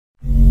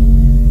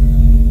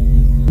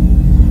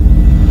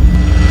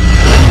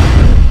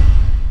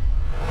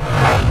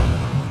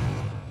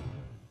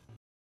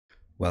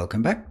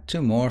Welcome back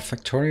to more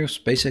Factorio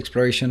space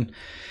exploration.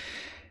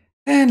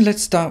 And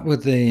let's start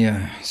with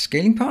the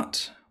scaling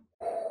part.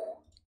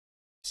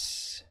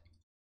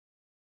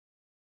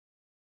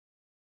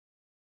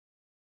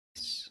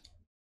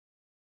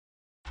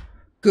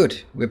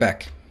 Good, we're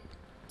back.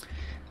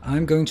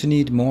 I'm going to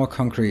need more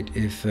concrete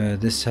if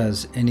this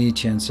has any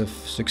chance of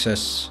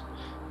success.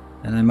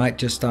 And I might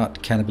just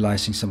start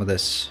cannibalizing some of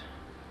this.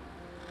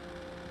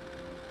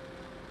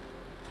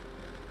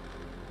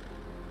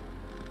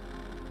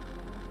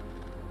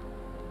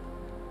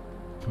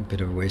 A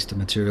bit of a waste of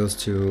materials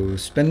to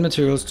spend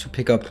materials to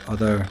pick up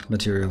other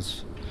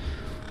materials.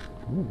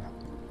 Ooh.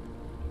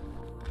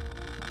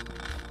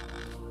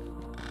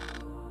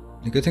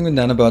 The good thing with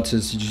nanobots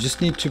is you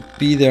just need to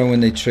be there when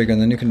they trigger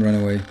and then you can run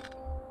away.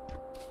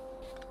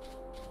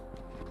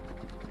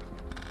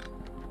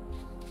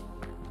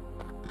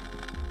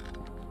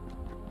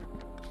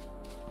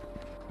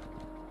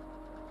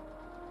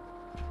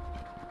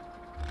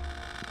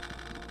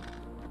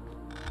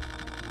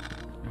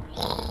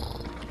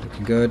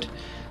 Looking good.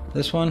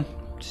 This one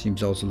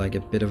seems also like a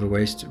bit of a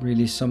waste.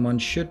 Really, someone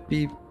should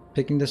be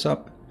picking this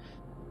up.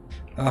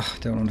 Ah,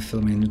 don't want to fill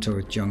my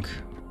inventory with junk.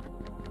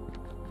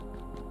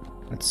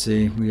 Let's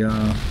see, we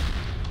are...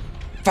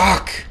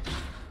 Fuck!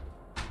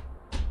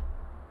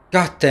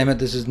 God damn it,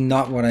 this is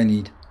not what I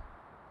need.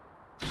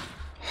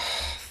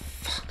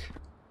 Fuck.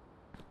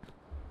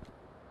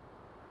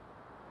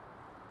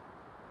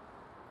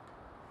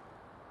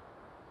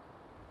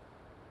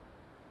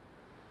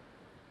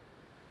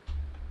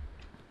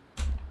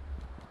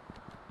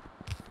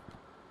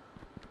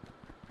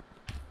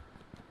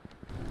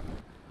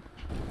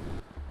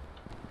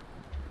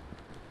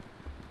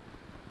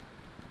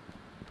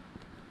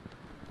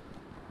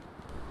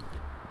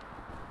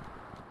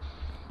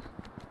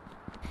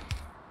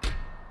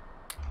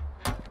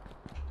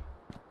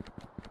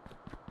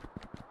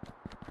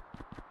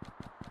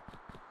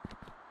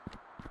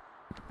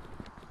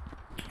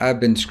 I've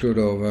been screwed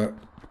over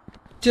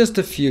just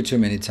a few too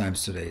many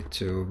times today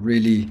to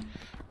really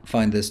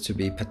find this to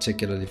be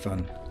particularly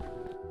fun.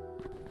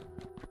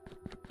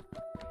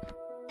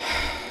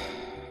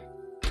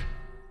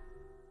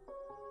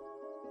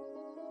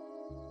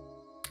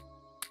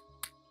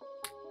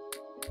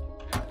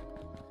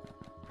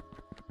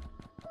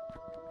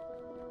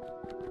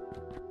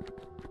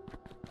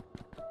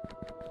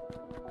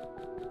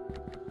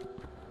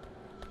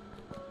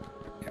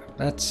 Yeah,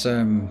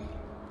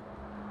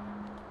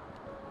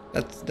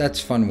 that's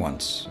fun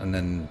once, and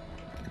then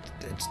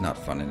it's not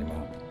fun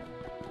anymore.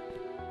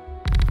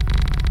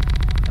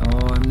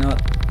 Oh, I'm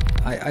not.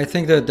 I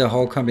think that the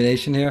whole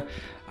combination here,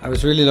 I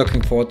was really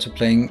looking forward to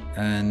playing,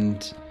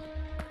 and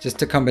just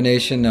the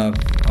combination of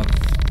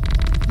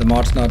the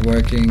mods not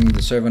working,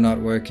 the server not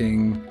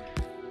working,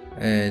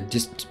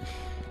 just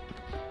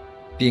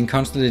being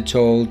constantly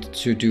told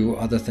to do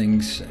other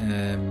things.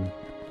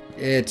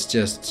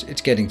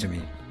 It's getting to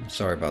me.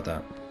 Sorry about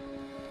that.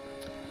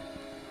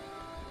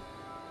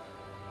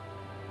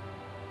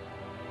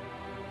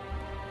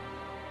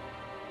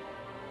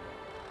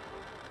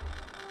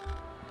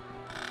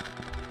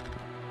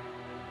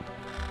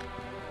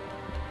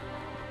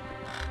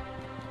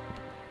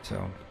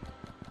 So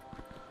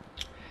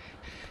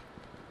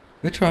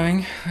we're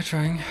trying.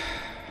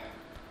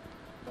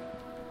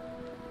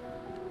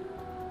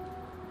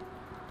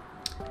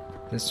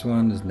 This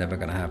one is never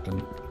gonna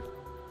happen.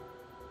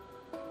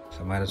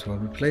 So might as well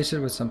replace it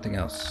with something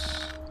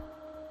else.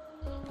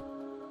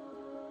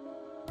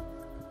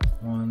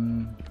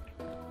 One.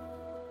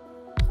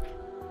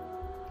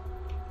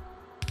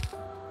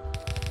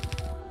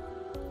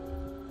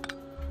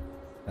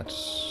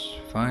 That's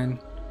fine.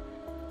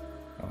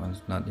 That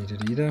one's not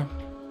needed either.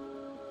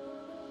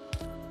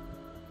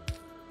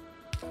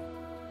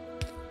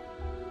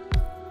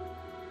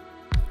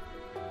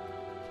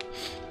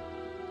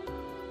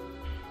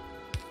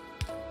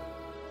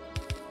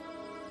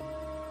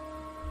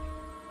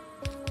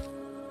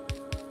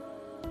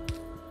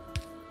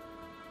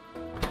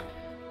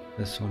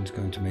 This one's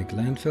going to make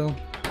landfill.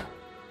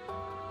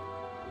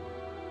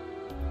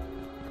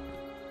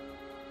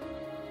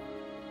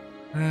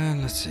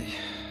 And let's see.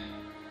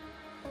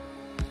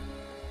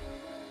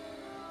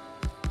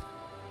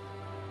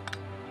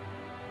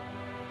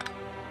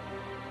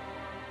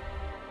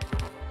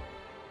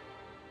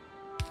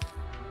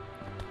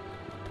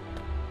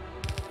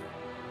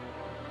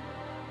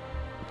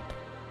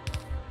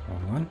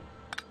 Wrong one.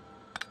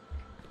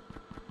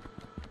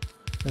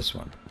 This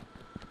one.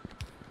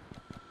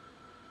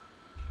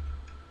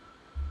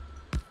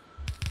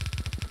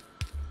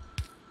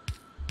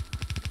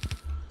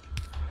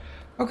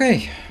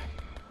 Okay,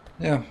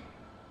 yeah.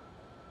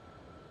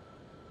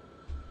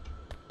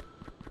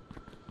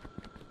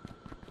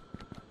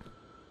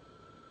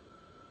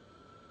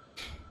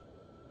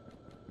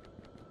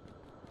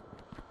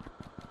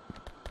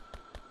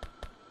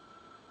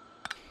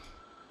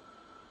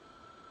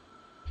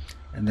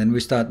 And then we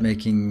start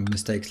making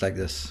mistakes like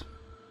this.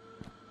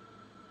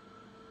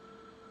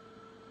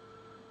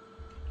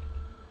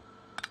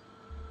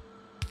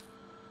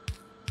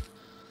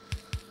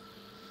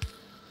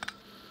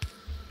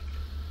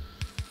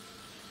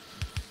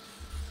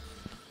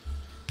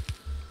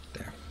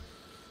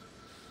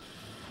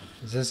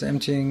 Is this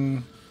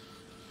emptying?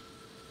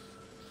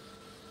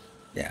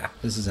 Yeah,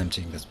 this is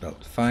emptying this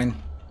belt. Fine.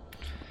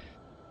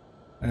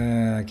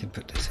 I can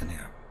put this in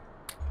here.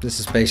 This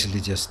is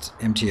basically just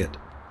empty it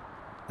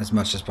as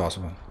much as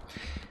possible.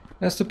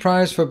 That's the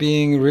prize for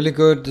being really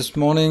good this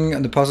morning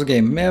in the puzzle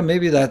game. Yeah,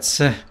 maybe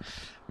that's... I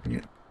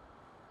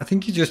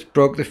think you just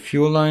broke the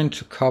fuel line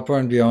to copper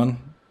and beyond.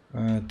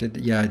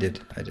 Yeah, I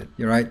did.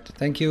 You're right.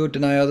 Thank you,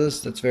 Deny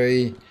Others. That's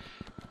very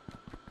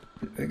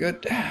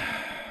good.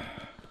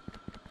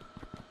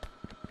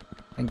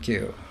 Thank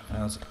you.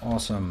 That was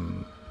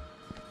awesome.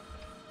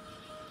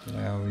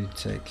 Now we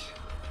take...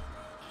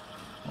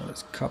 Well,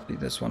 let's copy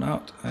this one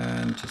out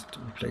and just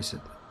replace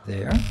it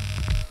there.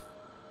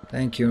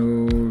 Thank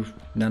you,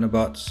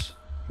 nanobots.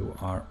 You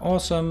are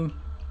awesome.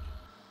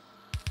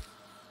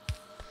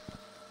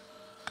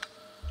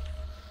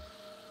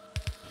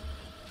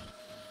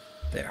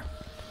 There.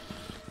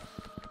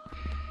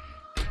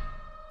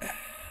 And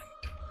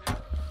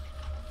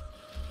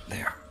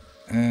there.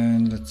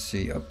 And let's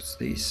see. Oops,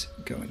 these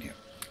go in here.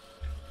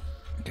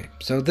 Okay,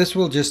 so this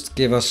will just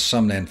give us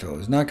some landfill.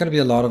 It's not going to be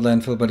a lot of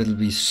landfill, but it'll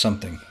be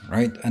something,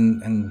 right?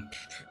 And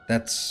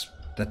that's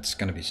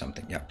going to be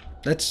something. Yeah.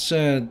 That's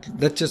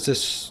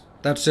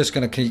just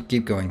going to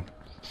keep going.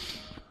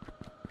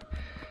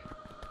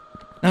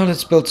 Now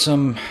let's build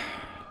some.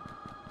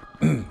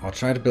 I'll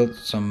try to build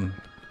some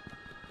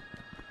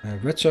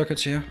red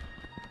circuits here.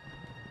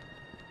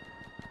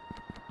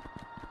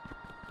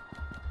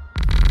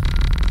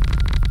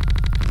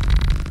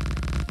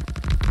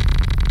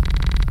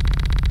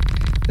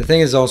 The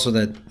thing is also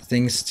that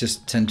things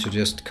just tend to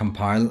just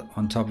compile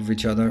on top of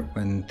each other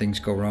when things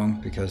go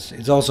wrong, because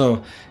it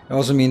also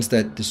means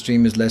that the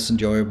stream is less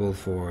enjoyable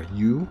for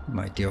you,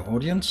 my dear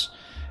audience,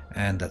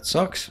 and that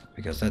sucks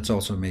because that's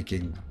also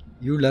making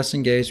you less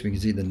engaged. We can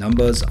see the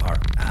numbers are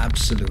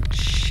absolute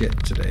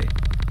shit today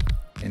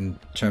in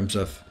terms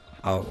of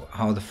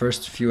how the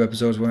first few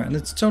episodes were, and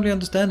it's totally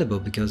understandable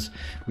because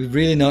we've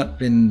really not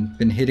been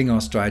hitting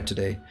our stride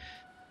today,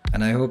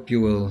 and I hope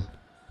you will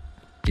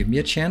give me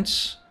a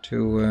chance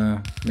to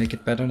make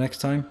it better next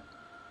time.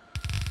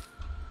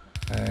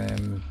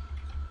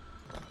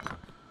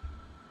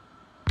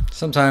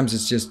 Sometimes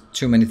it's just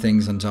too many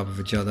things on top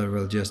of each other.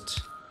 We'll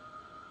just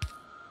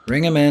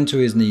bring a man to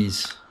his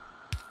knees.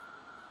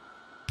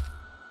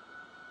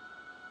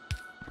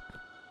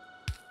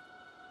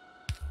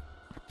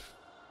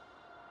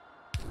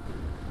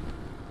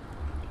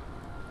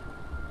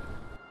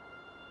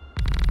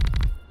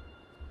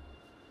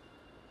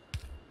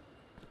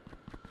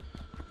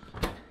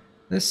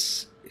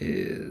 This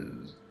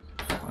is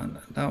one,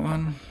 that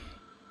one.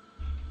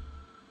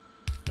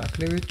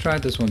 Luckily we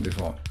tried this one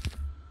before.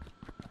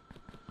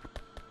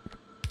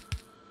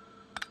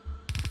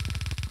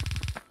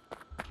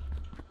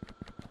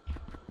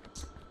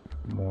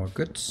 More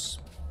goods.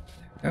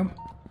 There we go.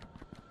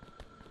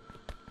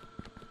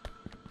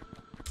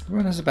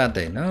 Everyone has a bad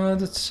day. No,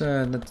 that's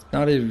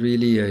not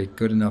really a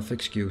good enough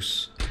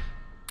excuse.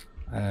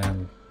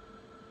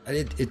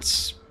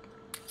 It's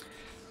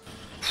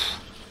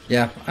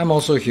yeah, I'm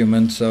also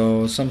human,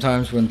 so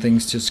sometimes when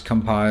things just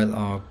compile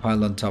or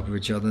pile on top of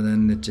each other,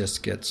 then it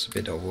just gets a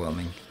bit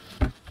overwhelming.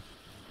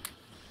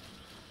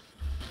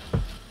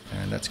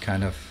 And that's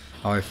kind of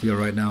how I feel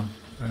right now.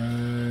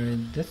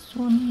 This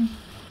one...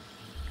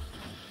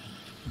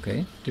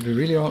 Okay, did we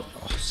really all...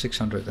 Oh,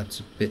 600, that's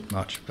a bit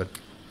much, but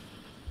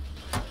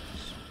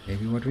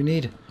maybe what we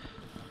need.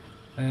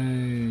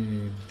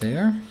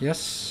 There,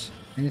 yes.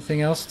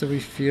 Anything else that we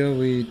feel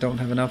we don't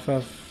have enough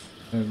of,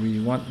 we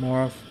want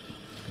more of?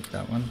 Take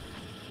that one.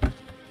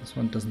 This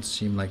one doesn't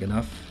seem like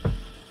enough.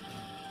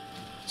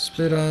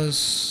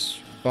 Splitters,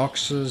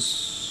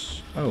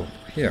 boxes. Oh,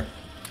 here.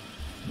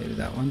 Maybe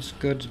that one's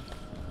good.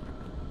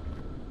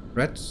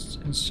 Reds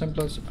and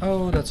assemblers.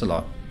 Oh, that's a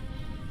lot.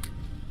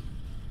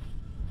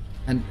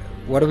 And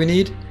what do we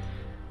need?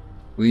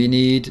 We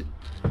need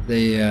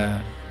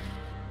the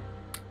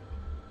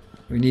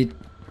we need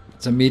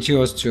some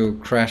meteors to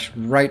crash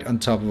right on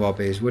top of our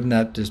base. Wouldn't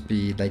that just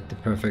be like the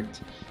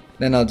perfect?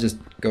 Then I'll just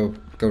go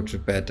to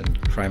bed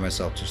and cry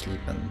myself to sleep,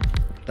 and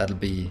that'll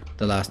be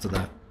the last of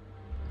that.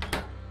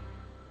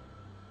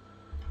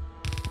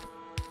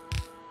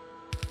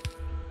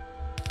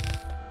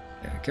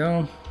 There we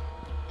go.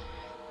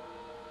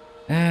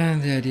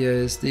 And the idea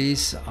is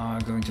these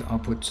are going to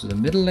output to the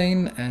middle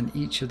lane, and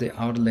each of the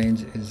outer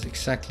lanes is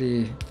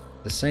exactly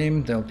the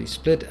same. They'll be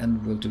split,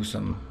 and we'll do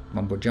some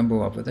mumbo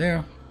jumbo over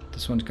there.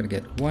 This one's going to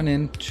get 1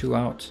 in, 2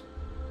 out.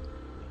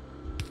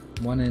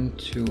 1 in,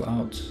 2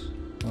 out.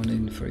 1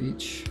 in for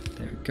each.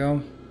 There we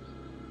go.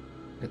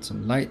 Get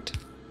some light.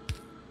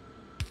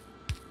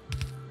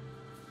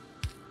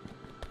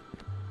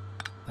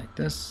 Like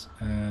this.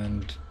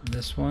 And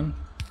this one.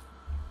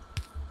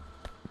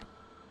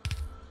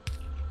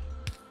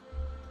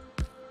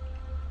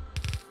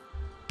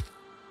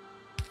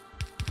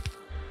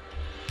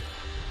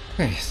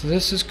 Okay, so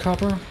this is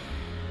copper.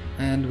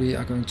 And we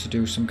are going to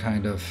do some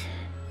kind of...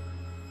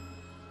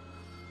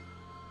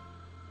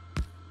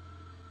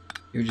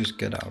 You just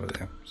get out of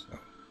there. So.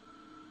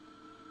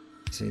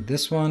 see,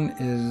 this one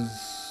is...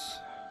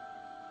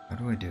 How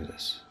do I do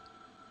this?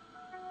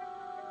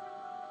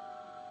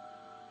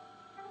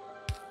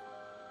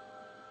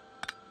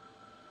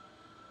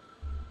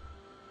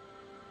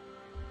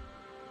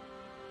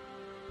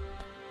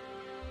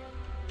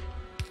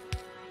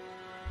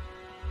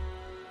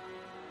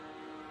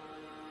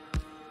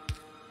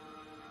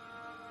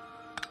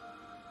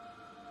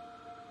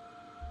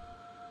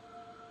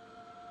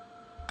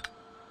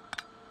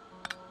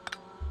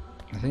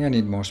 I think I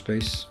need more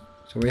space.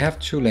 So we have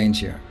 2 lanes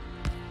here.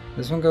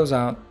 This one goes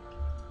out,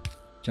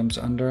 jumps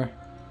under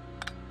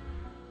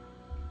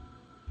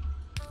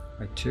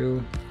by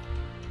 2.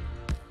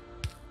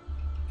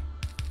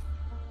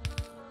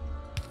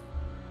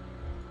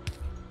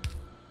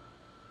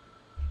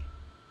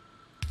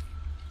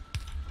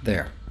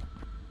 There.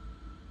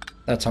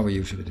 That's how we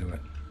usually do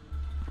it.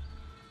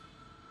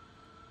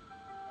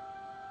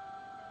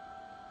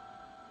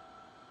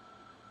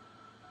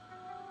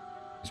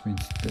 This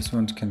means this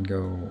one can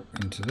go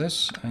into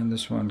this, and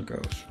this one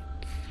goes.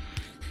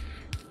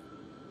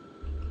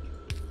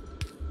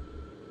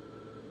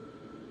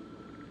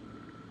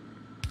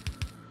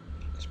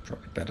 It's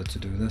probably better to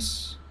do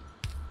this.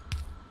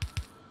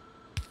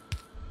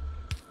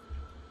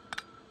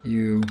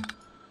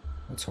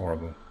 That's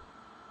horrible.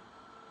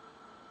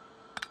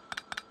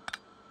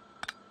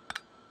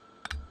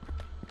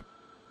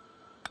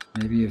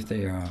 Maybe if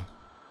they are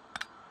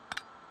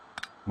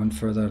one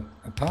further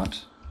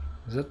apart.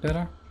 Is that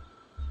better?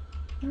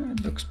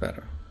 It looks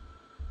better.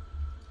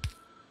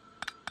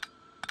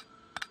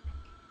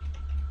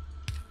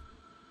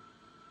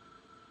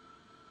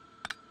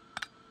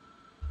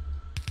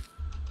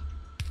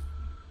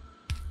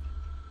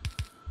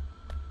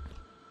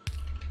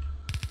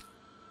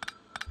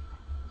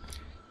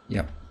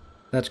 Yep,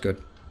 that's good.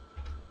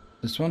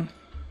 This one.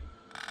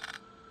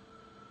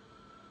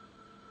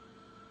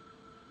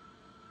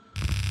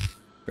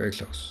 Very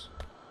close.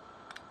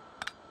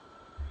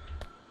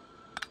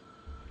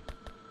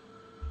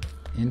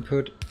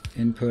 Input,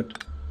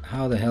 input.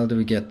 How the hell do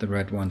we get the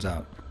red ones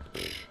out?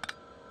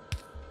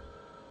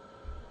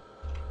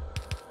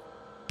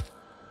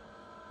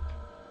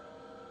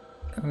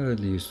 I'll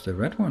use the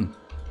red one.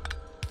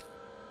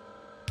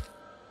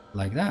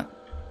 Like that.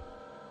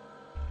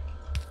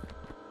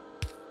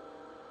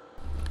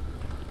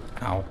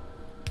 Ow.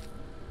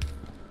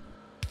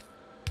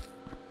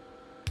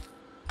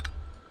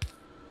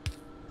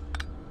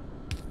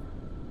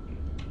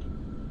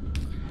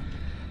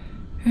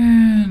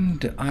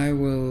 And I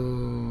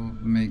will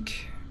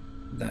make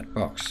that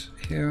box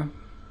here.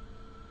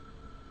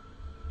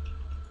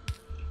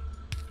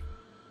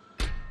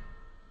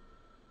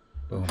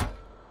 Boom.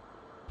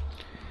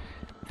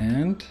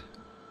 And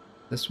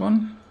this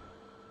one.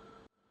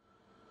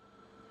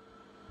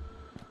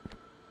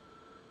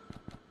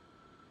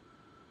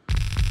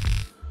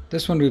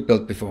 This one we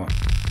built before.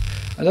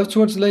 I left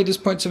towards the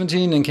latest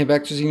 0.17 and came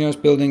back to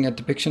Xenos building a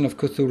depiction of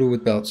Cthulhu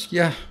with belts.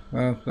 Yeah,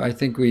 well, I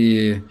think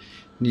we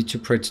need to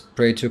pray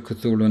to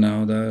Cthulhu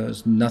now.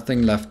 There's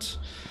nothing left.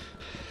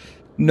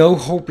 No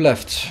hope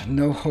left.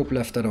 No hope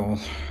left at all.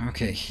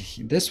 Okay,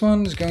 this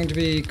one is going to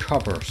be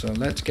copper, so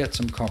let's get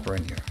some copper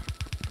in here.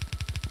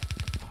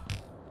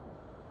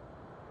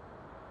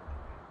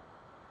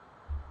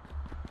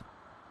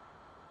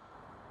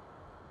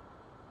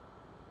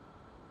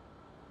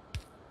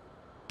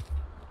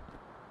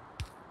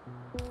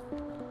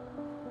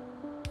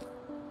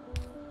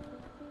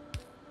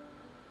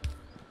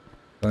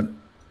 But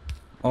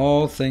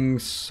all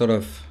things sort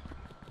of,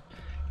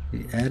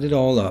 we add it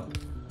all up.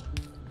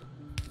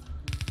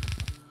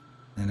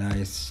 And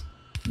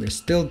we're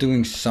still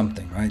doing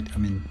something, right? I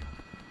mean,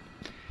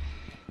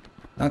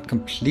 not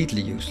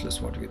completely useless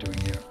what we're doing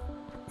here.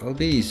 Will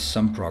be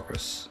some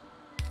progress.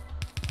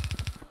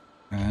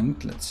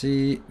 And let's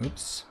see,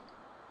 oops.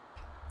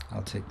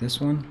 I'll take this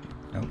one.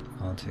 Nope,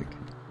 I'll take,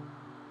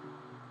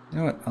 you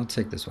know what, I'll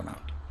take this one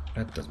out.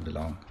 That doesn't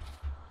belong.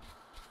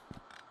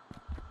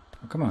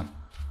 Oh, come on.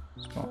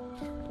 Spot.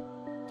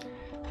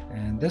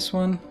 And this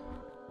one,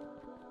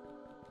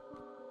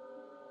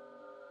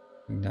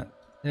 bring that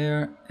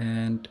there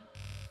and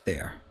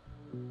there.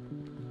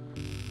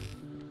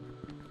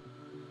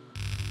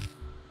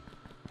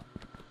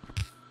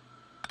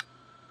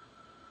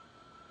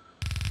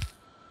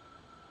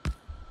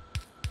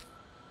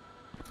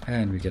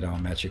 And we get our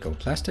magical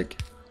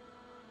plastic.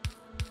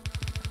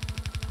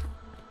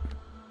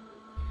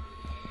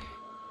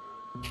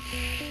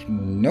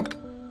 Nope.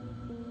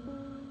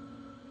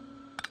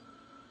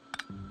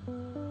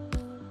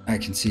 I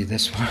can see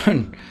this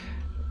one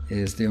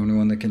is the only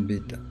one that can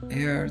beat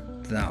here,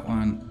 that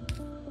one,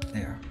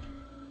 there.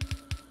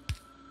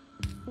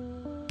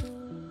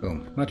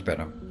 Boom, much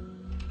better.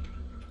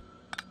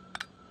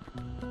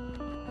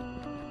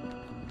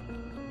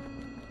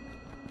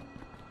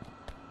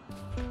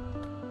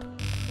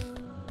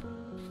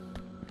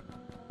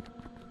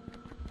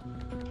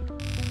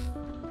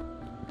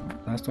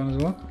 Last one as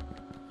well.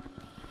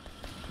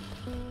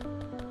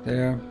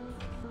 There.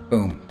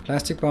 Boom.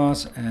 Plastic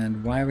bars.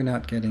 And why are we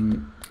not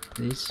getting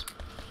these?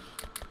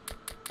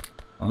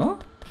 Oh?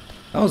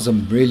 That was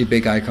some really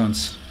big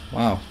icons.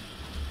 Wow.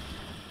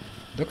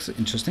 Looks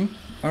interesting.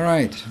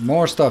 Alright,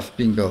 more stuff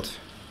being built.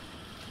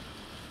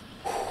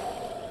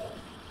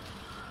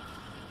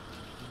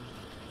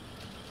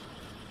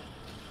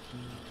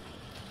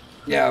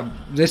 Yeah,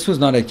 this was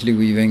not actually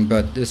weaving,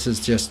 but this is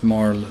just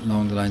more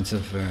along the lines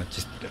of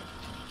just...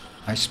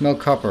 I smell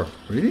copper.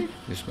 Really?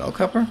 You smell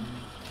copper?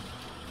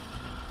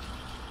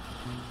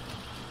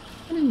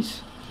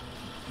 Please.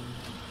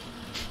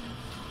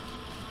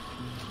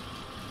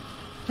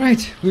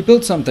 Right, we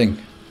built something.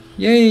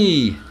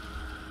 Yay!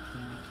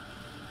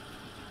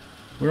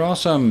 We're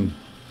awesome.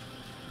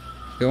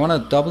 We want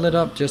to double it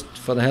up just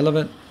for the hell of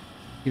it,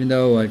 even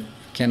though I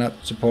cannot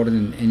support it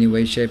in any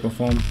way, shape or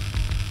form,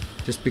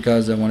 just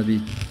because I want to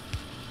be...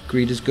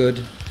 Greed is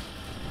good.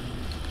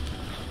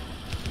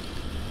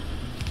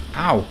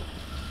 Ow!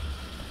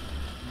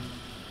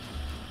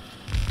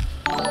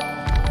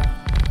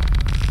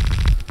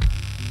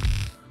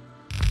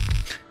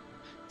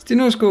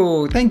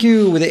 Stinosko, thank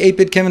you with the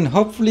 8-bit Kevin.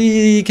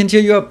 Hopefully can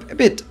cheer you up a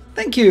bit.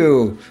 Thank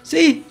you.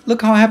 See,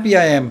 look how happy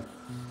I am.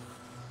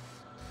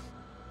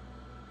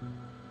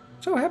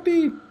 So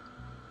happy.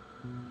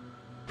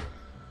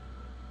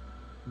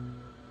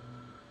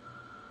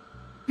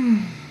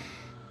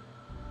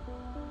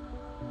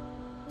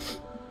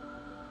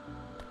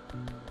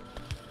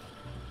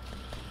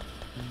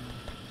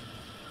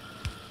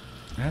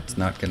 That's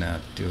not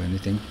gonna do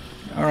anything.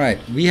 All right,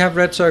 we have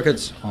red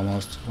circuits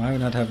almost. Why do we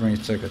not have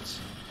red circuits?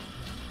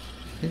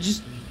 Can you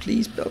just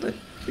please build it?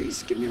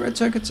 Please give me red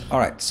circuits. All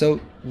right, so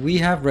we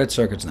have red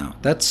circuits now.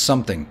 That's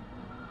something.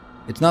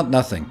 It's not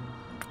nothing.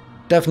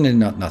 Definitely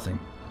not nothing.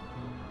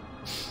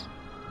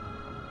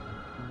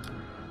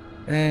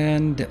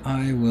 And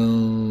I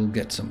will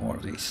get some more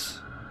of these.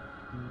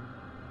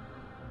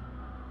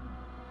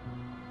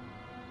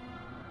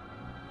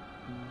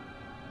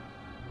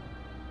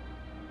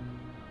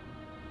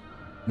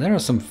 There are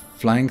some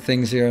flying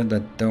things here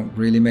that don't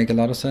really make a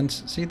lot of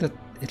sense. See that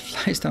it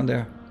flies down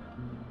there.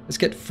 Let's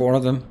get 4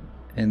 of them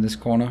in this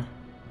corner.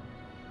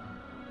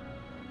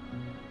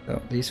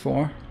 So these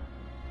 4,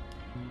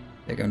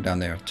 they're going down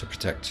there to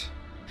protect.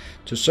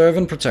 To serve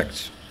and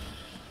protect.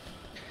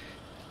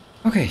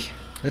 Okay,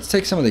 let's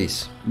take some of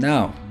these.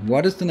 Now,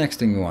 what is the next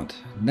thing we want?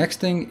 Next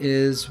thing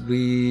is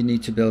we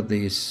need to build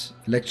these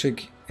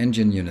electric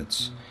engine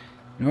units.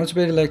 In order to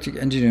build electric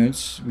engine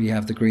units, we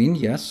have the green,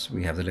 yes.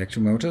 We have the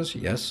electric motors,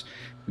 yes.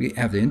 We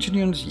have the engine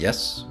units,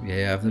 yes. We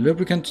have the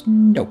lubricant,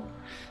 no.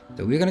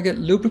 So we're gonna get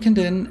lubricant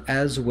in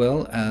as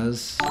well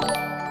as...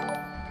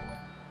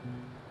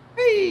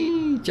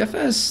 Hey, Jeff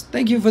S,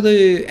 thank you for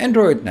the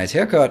Android. Nice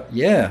haircut,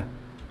 yeah.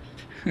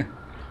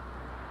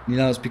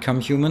 Nila's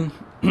become human,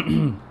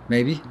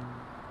 maybe.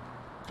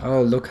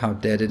 Oh, look how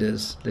dead it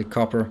is, the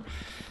copper.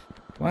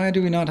 Why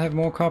do we not have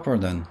more copper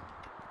then?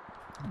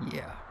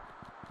 Yeah.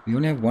 We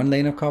only have 1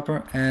 lane of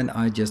copper, and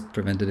I just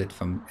prevented it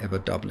from ever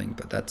doubling,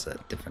 but that's a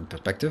different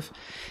perspective.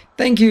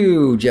 Thank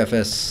you, Jeff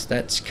S.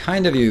 That's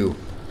kind of you.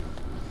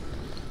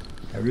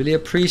 I really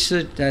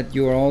appreciate that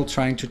you are all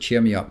trying to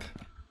cheer me up.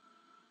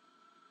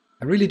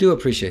 I really do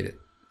appreciate it.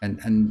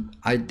 And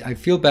I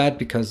feel bad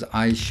because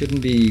I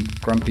shouldn't be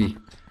grumpy.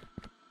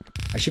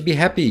 I should be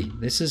happy.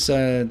 This is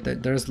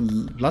there's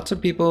lots of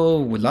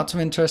people with lots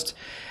of interest,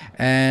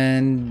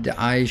 and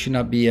I should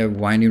not be a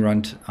whiny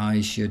runt.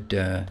 I should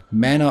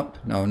man up.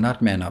 No,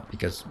 not man up,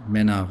 because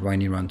men are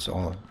whiny runts,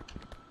 all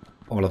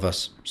of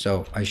us.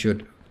 So I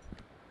should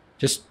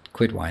just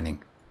quit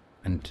whining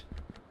and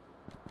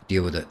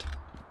deal with it.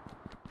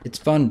 It's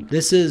fun.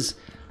 This is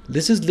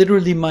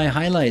literally my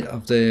highlight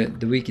of the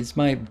week. It's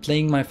my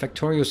playing my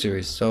Factorio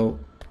series. So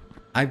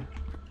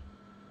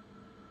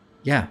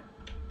yeah.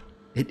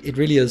 It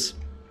really is.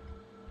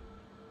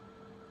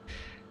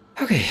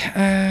 Okay,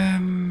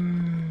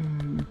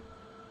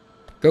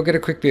 go get a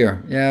quick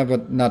beer. Yeah,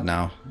 but not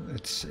now.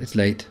 It's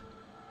late.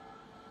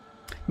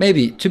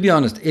 Maybe, to be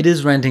honest, it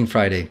is renting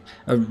Friday,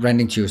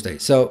 renting Tuesday.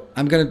 So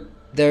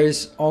there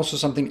is also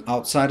something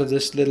outside of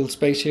this little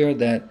space here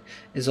that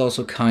is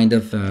also kind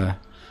of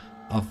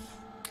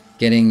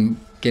getting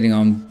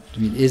on. I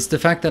mean, is the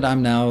fact that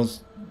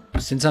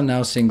since I'm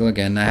now single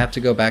again, I have to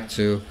go back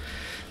to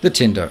the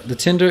Tinder. The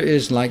Tinder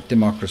is like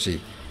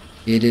democracy.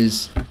 It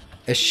is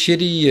a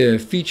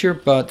shitty feature,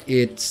 but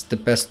it's the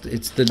best.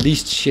 It's the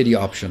least shitty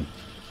option,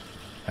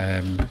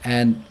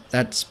 and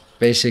that's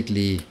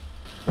basically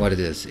what it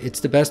is.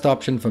 It's the best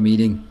option for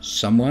meeting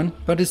someone,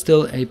 but it's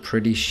still a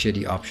pretty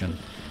shitty option.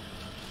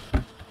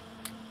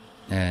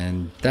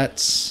 And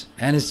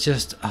it's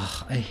just,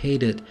 I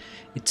hate it.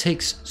 It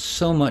takes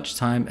so much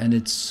time, and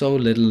it's so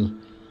little,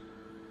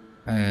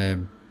 I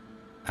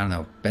don't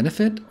know,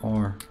 benefit,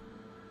 or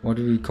what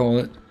do we call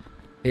it?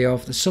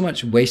 Payoff. There's so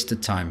much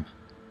wasted time.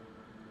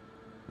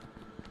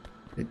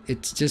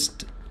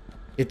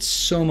 It's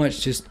so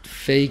much just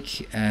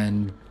fake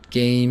and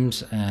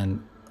games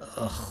and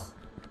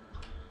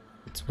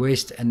it's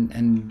waste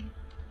and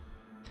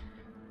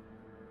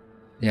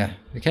yeah,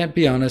 you can't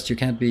be honest. You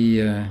can't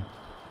be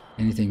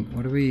anything.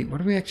 What are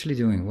we actually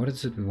doing? What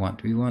is it we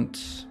want? We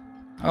want.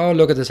 Oh,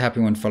 look at this happy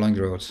one following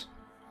the roads.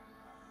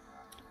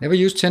 Never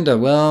used Tinder.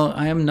 Well,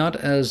 I am not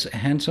as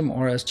handsome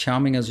or as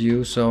charming as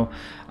you, so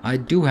I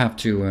do have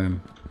to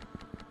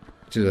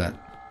do that.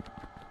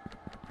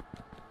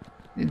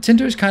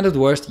 Tinder is kind of the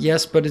worst,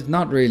 yes, but it's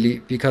not really,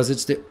 because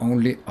it's the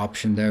only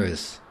option there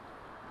is.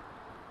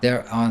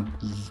 There are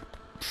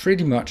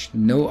pretty much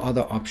no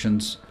other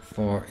options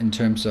for in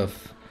terms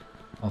of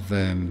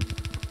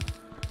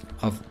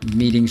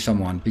meeting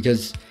someone,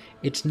 because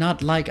it's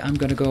not like I'm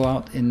gonna go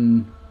out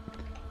in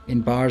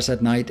bars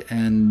at night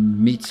and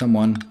meet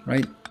someone,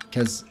 right?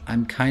 Because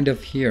I'm kind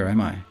of here,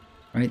 am I?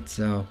 Right?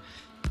 So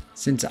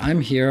since I'm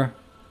here,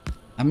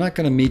 I'm not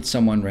gonna meet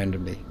someone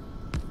randomly.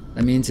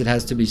 That means it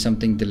has to be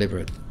something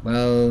deliberate.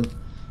 Well,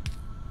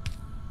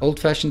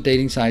 old-fashioned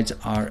dating sites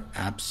are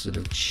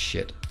absolute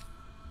shit.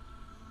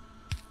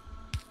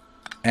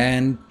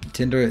 And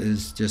Tinder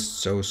is just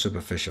so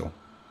superficial.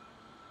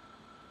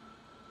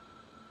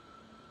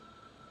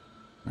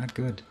 Not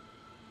good.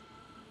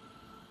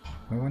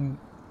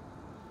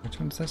 Which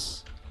one's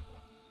this?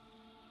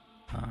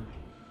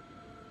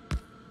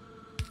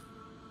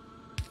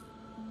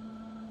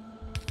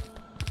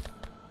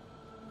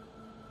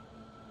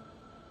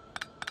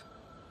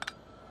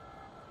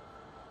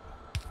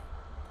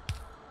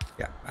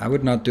 Yeah, I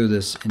would not do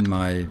this in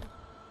my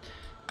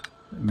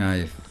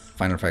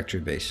final factory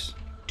base.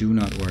 Do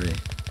not worry.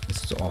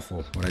 This is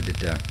awful what I did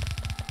there.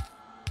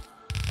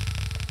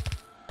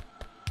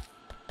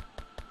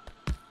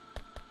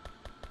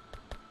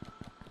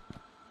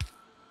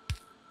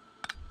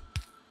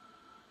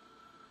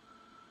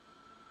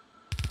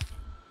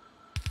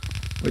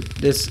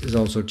 This is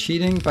also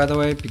cheating, by the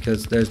way,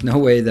 because there's no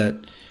way that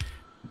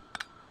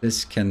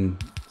this can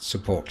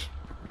support.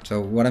 So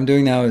what I'm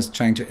doing now is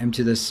trying to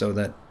empty this so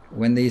that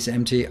when these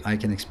empty, I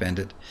can expand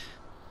it.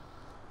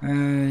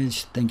 I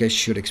think I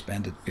should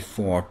expand it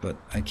before, but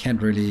I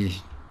can't really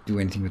do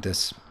anything with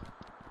this.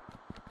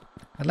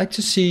 I'd like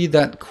to see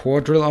that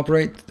core drill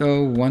operate,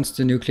 though, once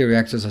the nuclear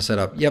reactors are set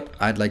up. Yep,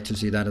 I'd like to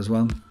see that as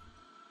well.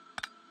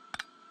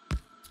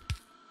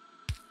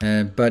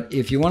 But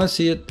if you want to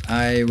see it,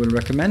 I would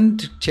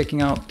recommend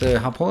checking out the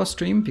Harpola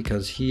stream,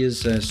 because he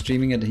is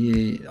streaming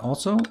it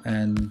also,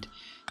 and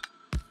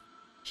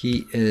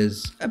he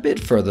is a bit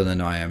further than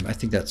I am. I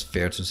think that's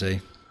fair to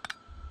say.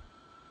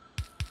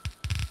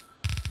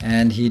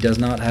 And he does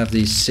not have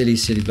these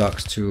silly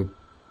blocks to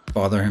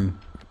bother him.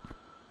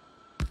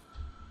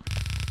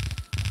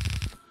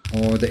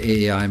 Or the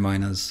AAI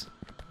miners.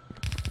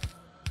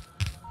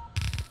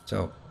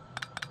 So.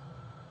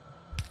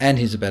 And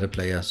he's a better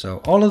player.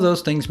 So all of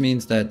those things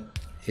means that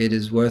it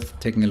is worth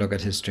taking a look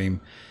at his stream.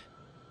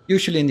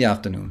 Usually in the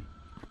afternoon.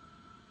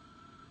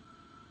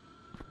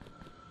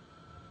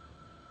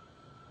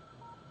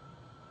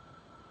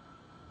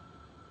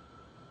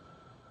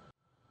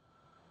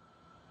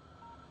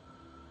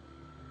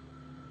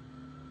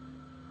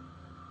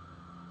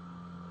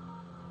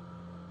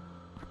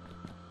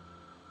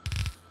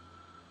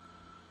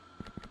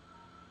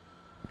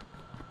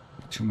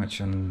 Too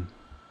much on...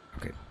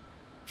 Okay.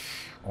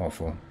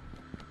 Awful.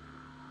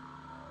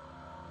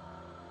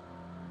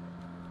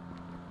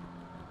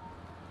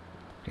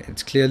 Okay,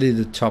 it's clearly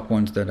the top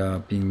ones that are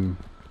being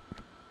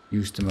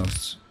used the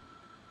most.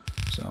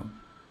 So...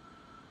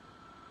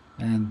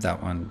 And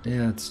that one.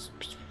 Yeah, it's...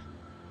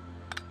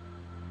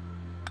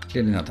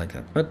 clearly not like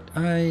that. But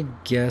I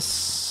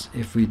guess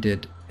if we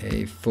did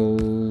a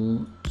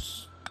full...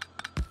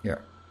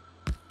 Here.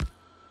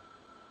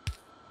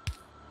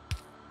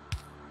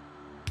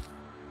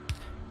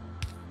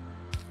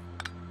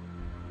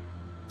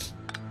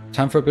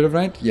 Time for a bit of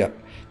rant? Yeah.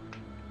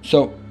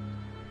 So,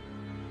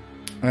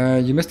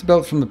 you missed the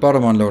belt from the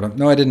bottom unloader.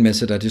 No, I didn't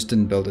miss it. I just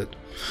didn't build it.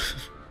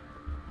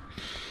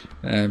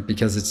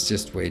 Because it's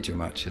just way too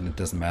much and it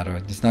doesn't matter.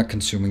 It's not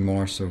consuming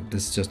more, so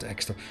this is just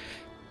extra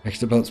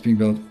belts being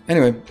built.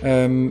 Anyway,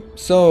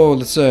 so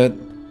let's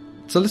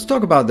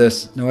talk about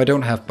this. No, I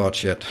don't have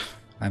bots yet.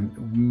 I'm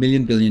a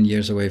million billion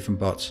years away from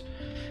bots.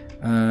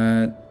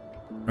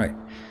 Right.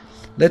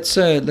 Let's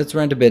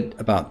rant a bit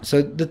about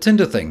the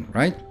Tinder thing,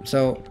 right?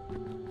 So.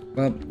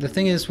 Well, the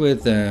thing is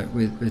with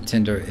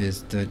Tinder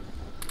is that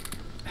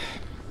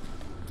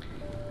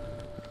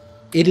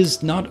it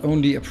is not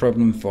only a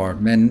problem for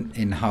men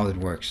in how it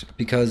works,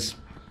 because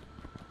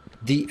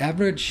the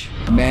average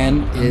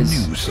man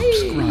is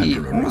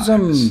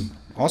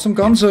awesome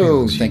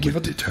Gonzo. Thank you for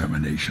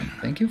determination.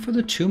 Thank you for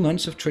the 2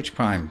 months of Twitch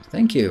Prime.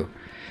 Thank you.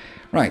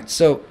 Right,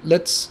 so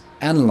let's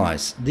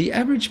analyze. The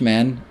average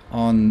man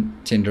on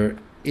Tinder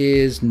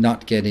is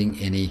not getting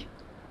any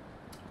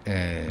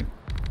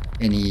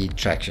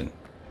traction.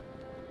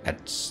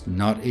 That's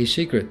not a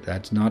secret.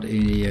 That's not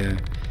a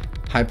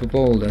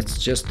hyperbole.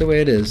 That's just the way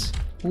it is.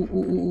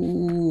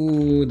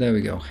 Ooh, there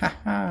we go.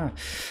 Haha.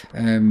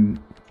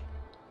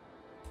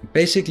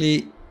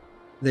 Basically,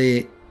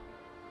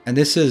 and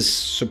this is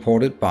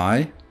supported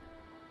by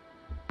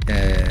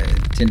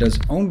Tinder's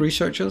own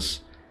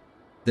researchers.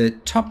 The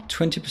top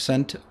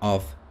 20%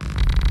 of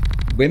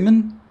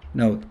women,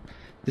 no,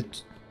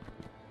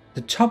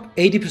 the top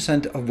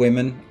 80% of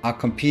women are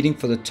competing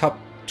for the top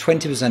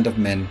 20% of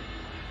men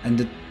And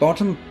the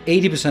bottom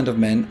 80% of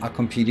men are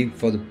competing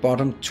for the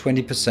bottom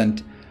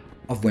 20%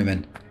 of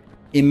women.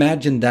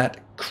 Imagine that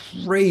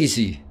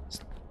crazy.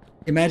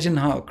 Imagine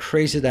how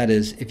crazy that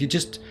is if you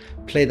just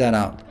play that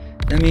out.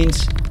 That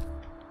means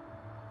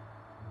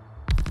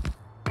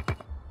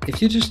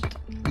if you just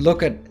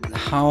look at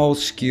how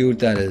skewed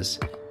that is,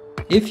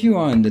 if you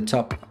are in the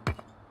top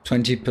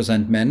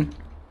 20% men,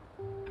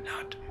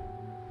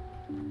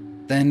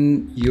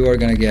 then you are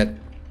gonna get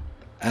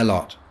a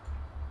lot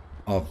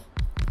of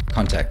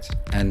contacts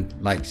and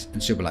likes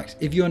and super likes.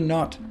 If you're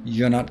not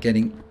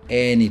getting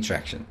any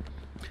traction.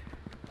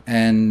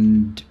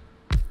 And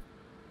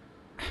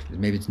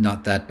maybe it's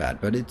not that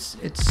bad, but it's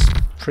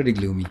pretty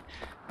gloomy.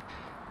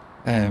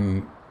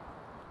 And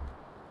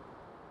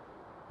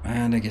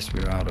I guess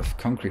we're out of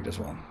concrete as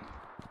well.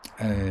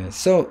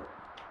 So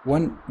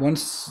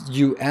once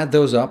you add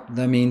those up,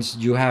 that means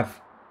you have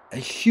a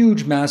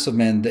huge mass of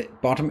men, the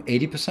bottom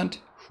 80%,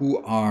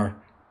 who are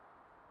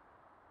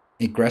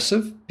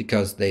aggressive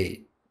because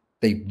they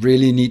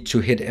really need to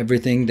hit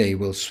everything. They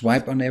will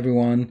swipe on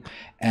everyone.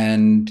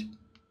 And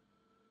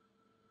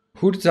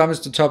who determines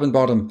the top and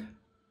bottom?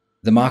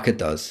 The market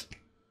does.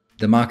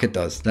 The market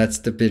does. That's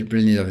the bit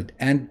brilliant of it.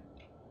 And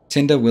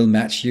Tinder will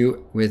match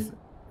you with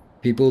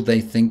people they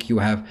think you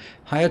have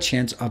higher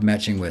chance of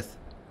matching with.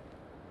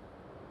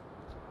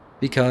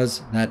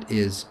 Because that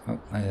is... Oh,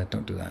 I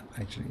don't do that.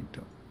 Actually, don't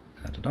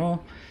do that at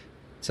all.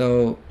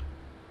 So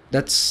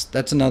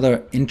that's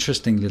another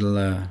interesting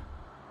little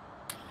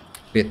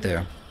bit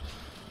there.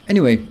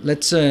 Anyway,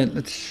 let's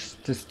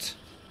just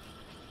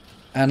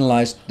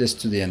analyze this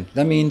to the end.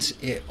 That means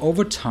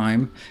over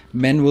time,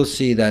 men will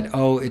see that,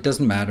 oh, it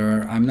doesn't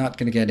matter. I'm not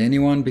going to get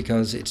anyone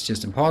because it's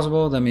just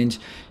impossible. That means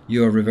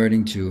you're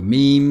reverting to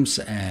memes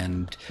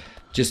and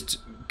just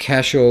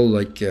casual,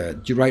 like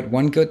you write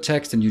one good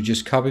text and you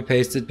just copy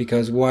paste it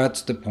because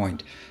what's the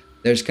point?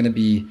 There's going to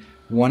be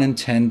 1 in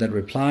 10 that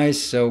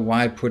replies, so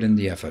why put in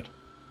the effort?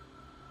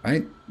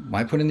 Right?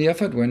 Why put in the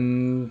effort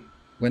when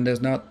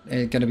there's not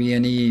going to be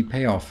any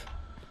payoff?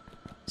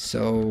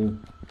 So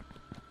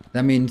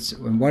that means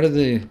what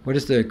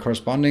is the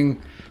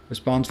corresponding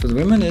response for the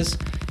women is,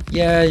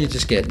 yeah, you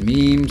just get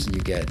memes and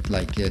you get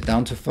like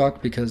down to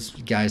fuck because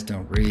guys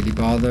don't really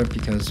bother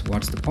because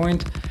what's the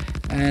point?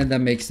 And that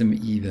makes them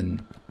even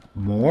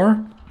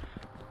more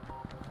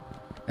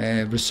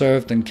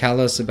reserved and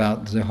callous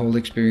about the whole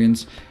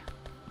experience.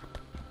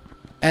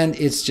 And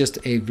it's just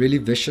a really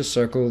vicious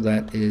circle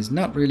that is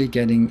not really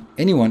getting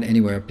anyone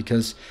anywhere,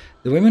 because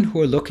the women who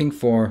are looking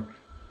for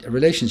a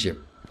relationship,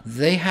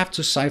 they have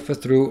to cipher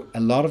through a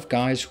lot of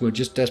guys who are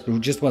just desperate, who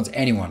just wants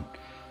anyone,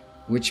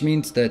 which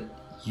means that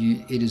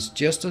it is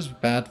just as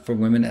bad for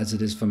women as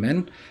it is for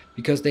men,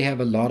 because they have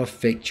a lot of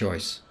fake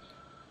choice.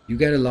 You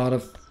get a lot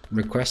of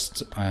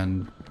requests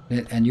and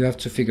you have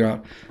to figure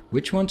out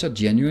which ones are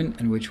genuine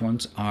and which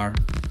ones are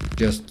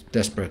just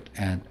desperate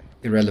and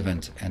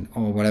irrelevant and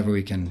or whatever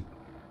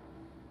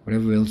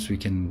else we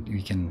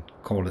can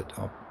call it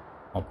or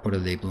put a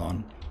label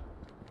on.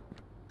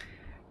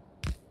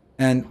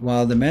 And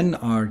while the men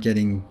are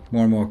getting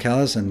more and more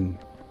callous and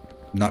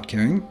not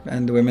caring,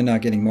 and the women are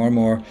getting more and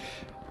more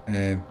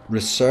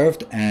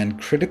reserved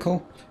and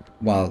critical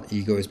while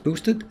ego is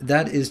boosted,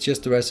 that is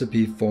just a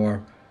recipe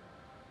for,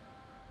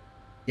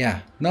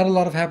 yeah, not a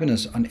lot of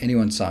happiness on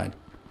anyone's side.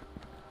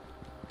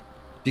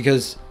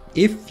 Because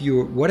if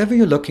whatever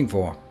you're looking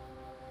for,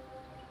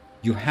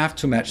 you have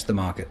to match the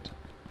market.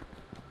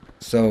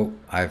 So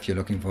if you're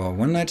looking for a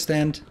one-night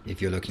stand,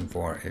 if you're looking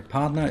for a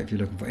partner, if you're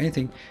looking for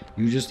anything,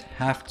 you just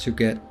have to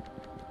get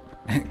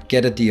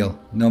a deal,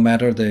 no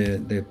matter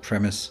the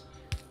premise.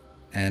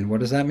 And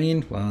what does that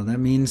mean? Well, that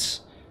means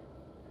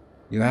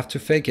you have to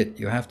fake it.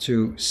 You have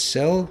to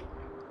sell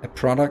a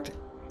product,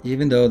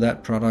 even though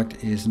that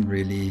product isn't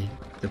really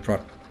the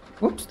product.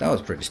 Whoops, that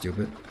was pretty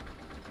stupid.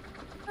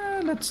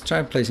 Let's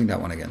try placing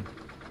that one again.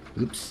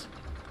 Oops.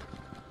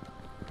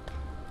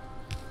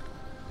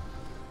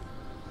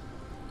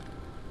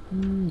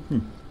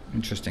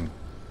 Interesting.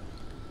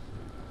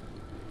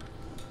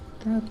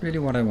 Not really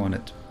what I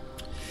wanted.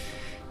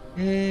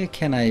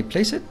 Can I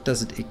place it?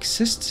 Does it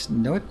exist?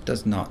 No, it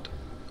does not.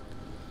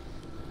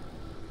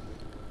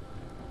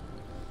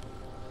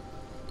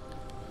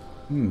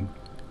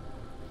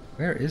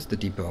 Where is the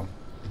depot?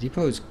 The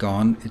depot is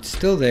gone. It's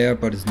still there,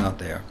 but it's not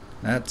there.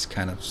 That's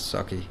kind of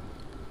sucky.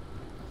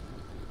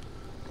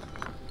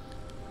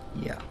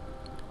 Yeah.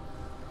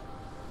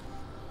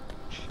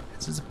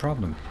 This is a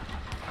problem.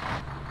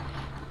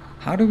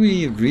 How do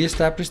we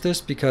re-establish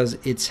this? Because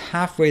it's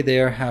halfway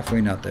there,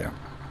 halfway not there.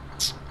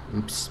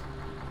 Oops.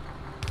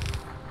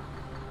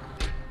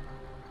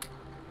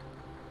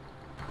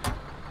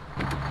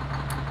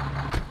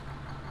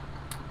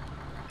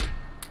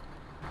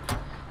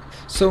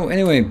 So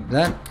anyway,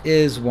 that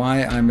is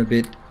why I'm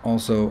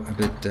also a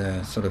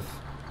bit sort of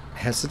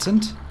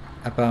hesitant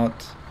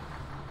about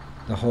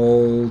the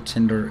whole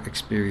Tinder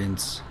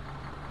experience.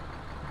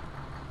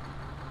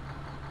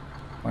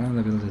 Why don't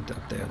I build it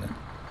up there then?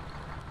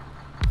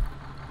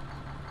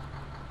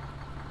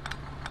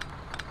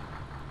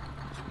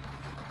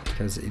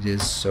 because it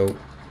is so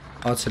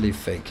utterly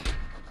fake.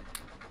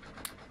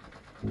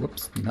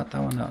 Whoops, not that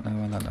one, not that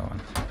one, not that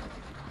one.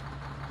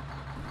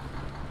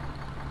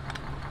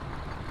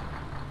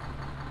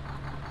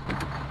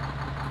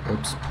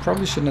 Oops,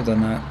 probably shouldn't have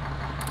done that.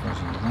 Probably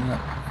shouldn't have done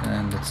that.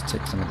 And let's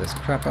take some of this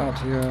crap out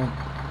here.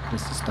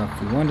 This is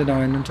stuff we want in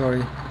our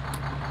inventory.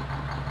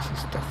 This is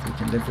stuff we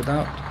can live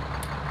without.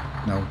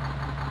 No.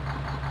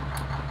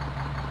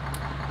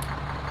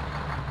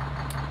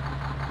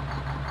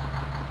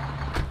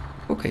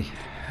 Okay,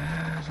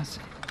 let's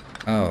see.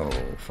 Oh,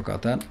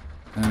 forgot that.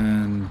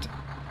 And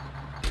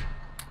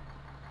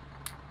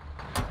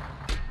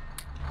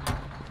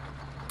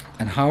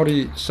how do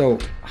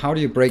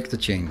you break the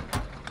chain?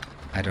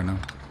 I don't know.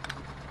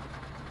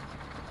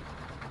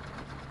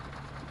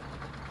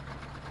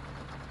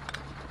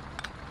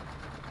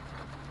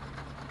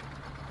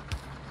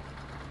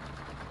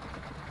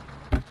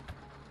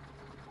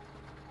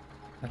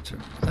 That's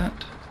that.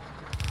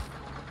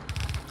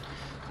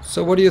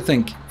 So what do you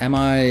think? Am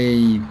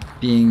I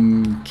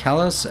being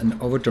callous and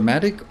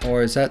overdramatic,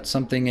 or is that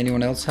something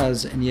anyone else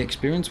has any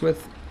experience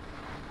with?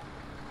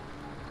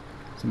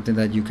 Something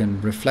that you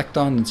can reflect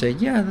on and say,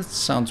 yeah, that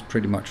sounds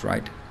pretty much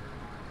right.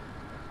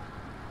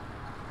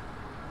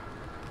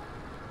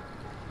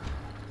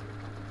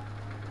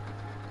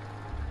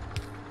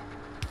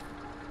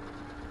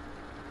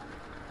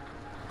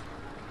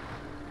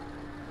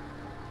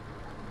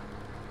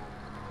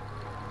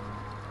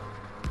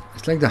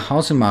 It's like the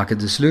housing market.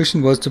 The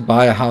solution was to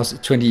buy a house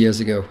 20 years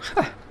ago.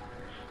 I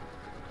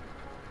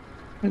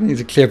think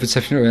it's a clear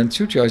perception around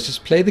two choices.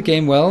 Play the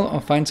game well or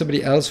find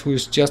somebody else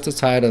who's just as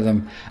tired of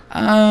them.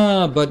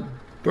 Ah, but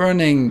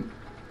burning,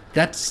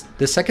 that's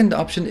the second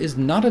option is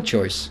not a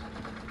choice.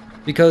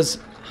 Because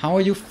how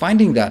are you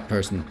finding that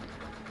person?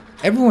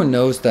 Everyone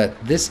knows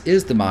that this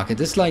is the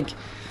market. It's like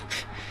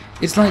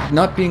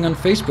not being on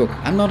Facebook.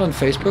 I'm not on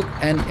Facebook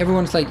and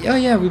everyone's like, oh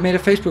yeah, we made a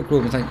Facebook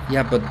group. It's like,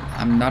 yeah, but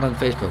I'm not on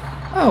Facebook.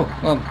 Oh,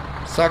 well,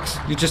 sucks.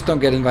 You just don't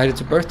get invited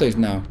to birthdays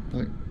now.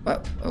 Like,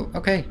 well, oh,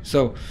 okay.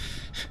 So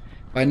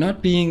by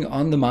not being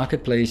on the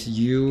marketplace,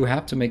 you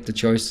have to make the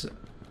choice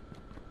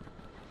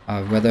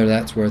of whether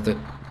that's worth it.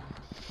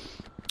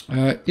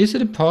 Is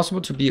it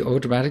impossible to be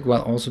overdramatic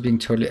while also being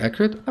totally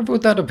accurate? I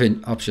vote that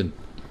option.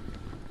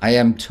 I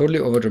am totally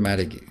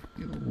overdramatic.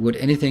 Would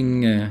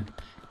anything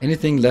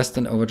less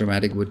than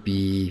overdramatic would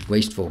be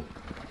wasteful.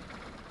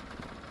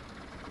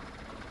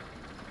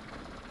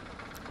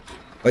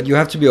 But you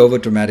have to be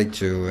overdramatic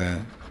to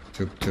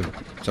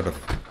sort of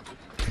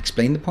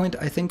explain the point,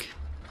 I think.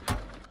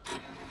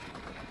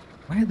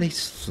 Why are they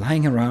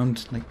flying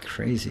around like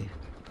crazy?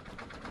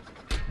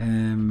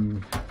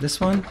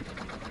 This one?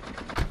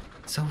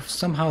 So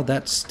somehow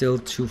that's still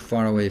too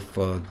far away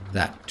for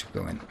that to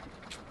go in.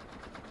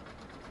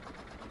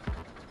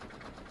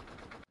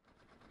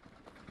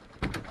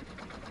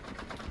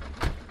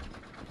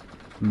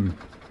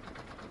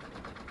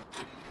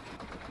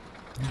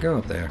 Go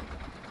up there.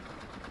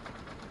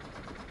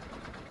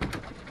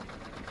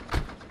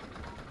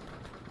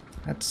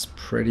 That's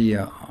pretty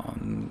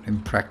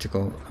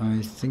impractical.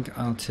 I think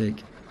I'll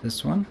take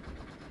this one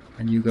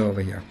and you go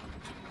over here.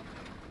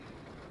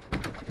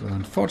 It will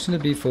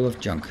unfortunately be full of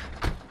junk.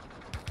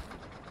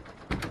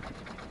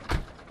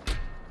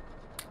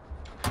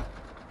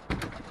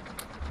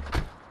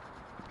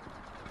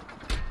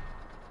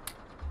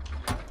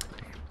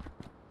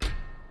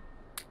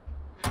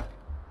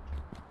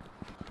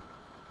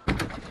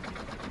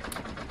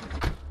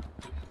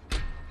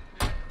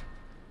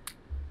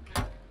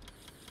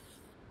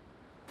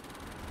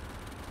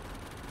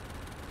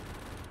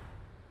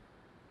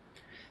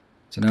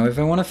 So now if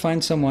I want to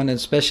find someone,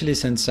 especially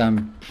since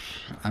I'm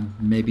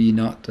maybe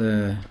not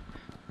the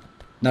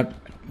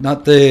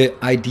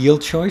ideal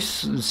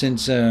choice,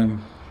 since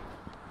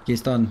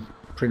he's done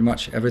pretty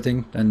much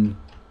everything, then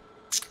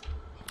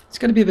it's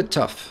gonna be a bit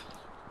tough.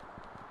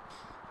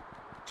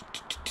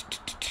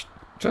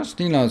 Just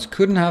Ninos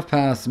couldn't have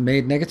paths,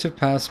 made negative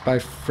paths by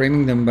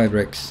framing them by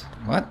bricks.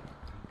 What?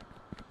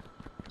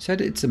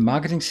 Said it's a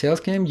marketing sales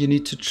game, you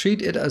need to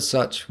treat it as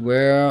such,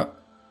 where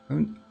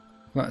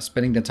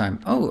spending the time.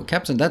 Oh,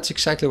 Captain, that's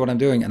exactly what I'm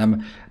doing,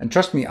 and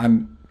trust me,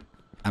 I'm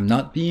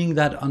not being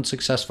that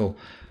unsuccessful.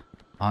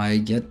 I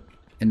get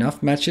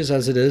enough matches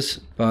as it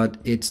is, but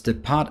it's the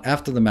part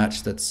after the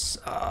match that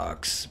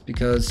sucks,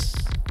 because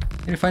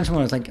you find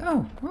someone who's like,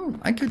 oh,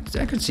 I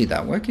could see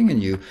that working,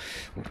 and you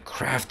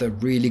craft a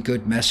really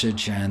good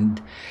message,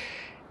 and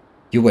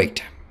you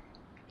wait,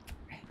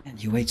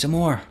 and you wait some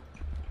more,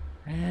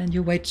 and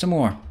you wait some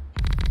more.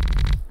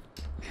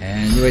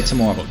 And you wait some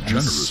more, and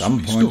at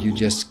some point you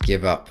just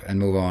give up and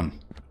move on.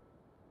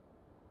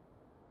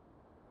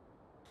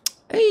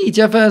 Hey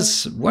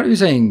Jeffers, what are you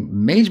saying?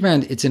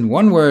 Mageman, it's in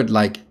one word,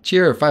 like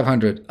cheer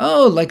 500.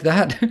 Oh, like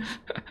that.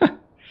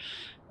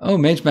 Oh,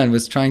 Mageman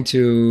was trying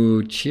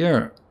to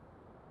cheer.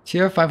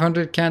 Cheer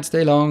 500, can't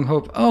stay long,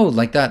 hope. Oh,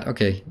 like that,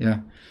 okay,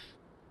 yeah.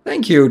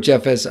 Thank you,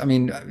 Jeff. I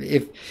mean,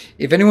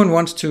 if anyone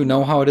wants to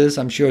know how it is,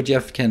 I'm sure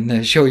Jeff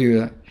can show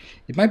you.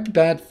 It might be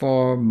bad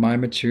for my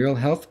material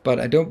health, but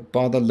I don't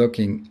bother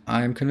looking.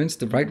 I am convinced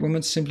the right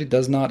woman simply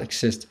does not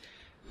exist.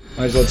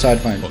 Might as well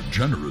sidefind. A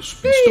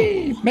generous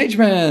Hey, bestow.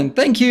 Mageman,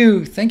 thank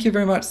you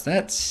very much.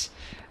 That's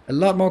a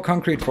lot more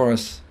concrete for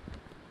us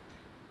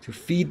to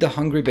feed the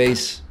hungry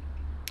base.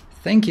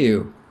 Thank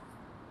you.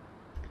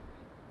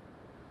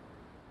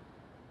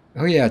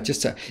 Oh yeah,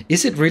 just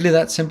is it really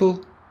that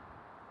simple?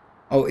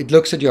 Oh, it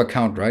looks at your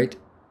account, right?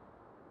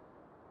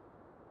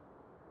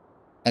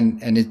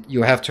 And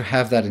you have to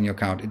have that in your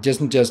account. It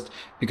doesn't just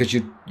because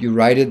you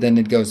write it, then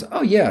it goes,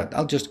 oh yeah,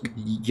 I'll just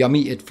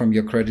yummy it from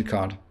your credit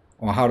card.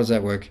 Or how does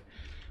that work?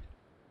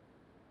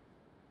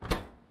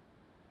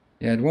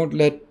 Yeah, it won't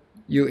let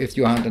you if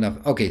you aren't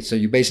enough. Okay, so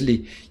you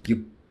basically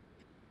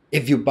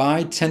if you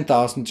buy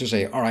 10,000 to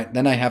say, all right,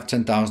 then I have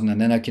 10,000 and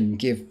then I can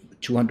give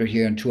 200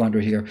 here and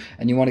 200 here,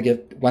 and you want to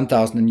get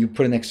 1,000 and you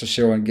put an extra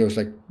zero and it goes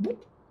like,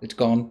 whoop, it's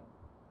gone.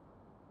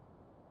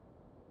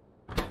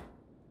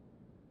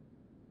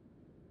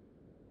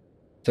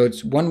 So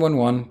it's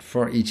 111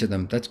 for each of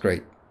them. That's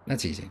great.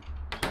 That's easy.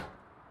 You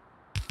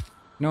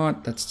know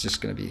what? That's just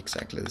going to be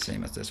exactly the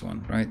same as this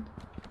one, right?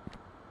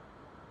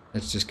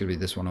 That's just going to be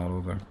this one all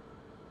over.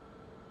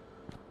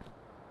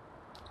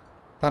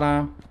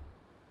 Ta-da!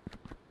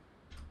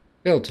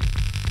 Built.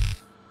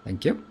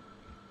 Thank you.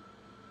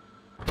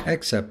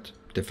 Except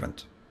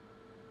different.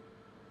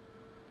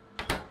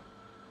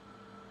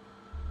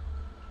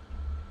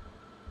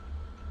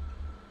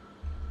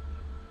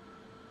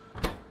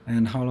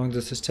 And how long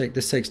does this take?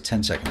 This takes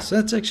 10 seconds. So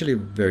that's actually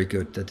very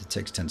good that it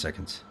takes 10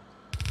 seconds.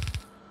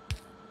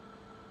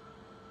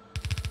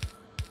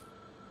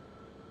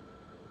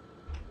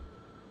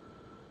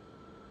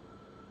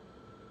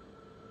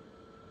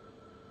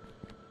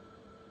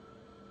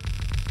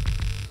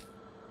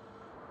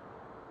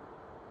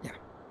 Yeah.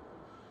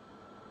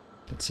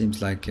 That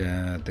seems like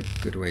the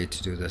good way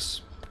to do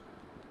this.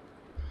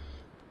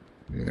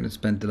 We're going to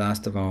spend the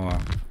last of our...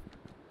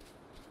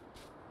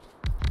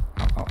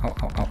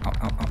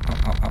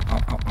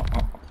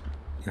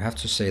 You have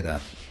to say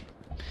that.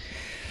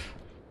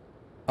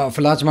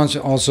 For large amounts,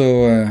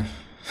 also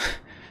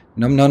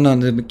none on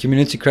the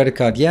community credit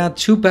card. Yeah,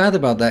 too bad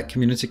about that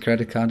community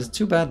credit card. It's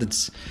too bad.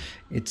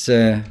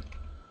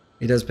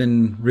 It has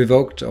been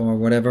revoked or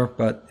whatever,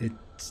 but it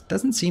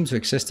doesn't seem to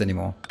exist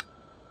anymore.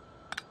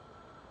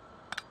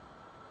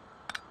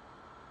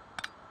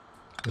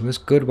 It was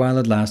good while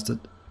it lasted.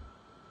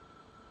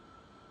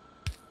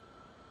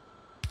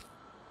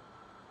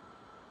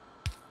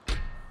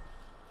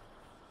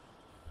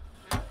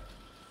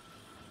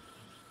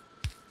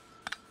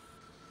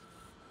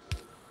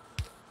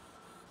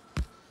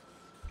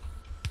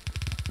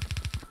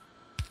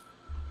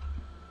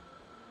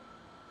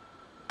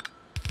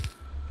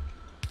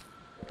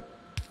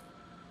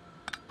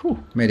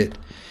 Whew, made it.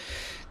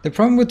 The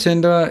problem with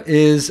Tinder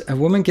is a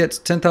woman gets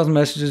 10,000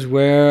 messages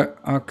where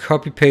are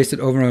copy pasted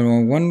over and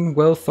over. One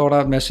well thought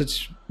out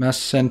message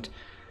must send.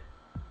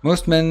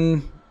 Most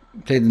men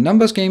play the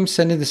numbers game,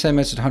 sending the same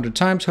message 100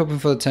 times, hoping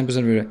for the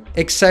 10% reader.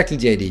 Exactly,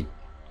 JD.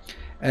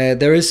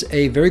 There is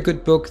a very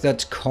good book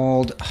that's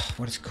called,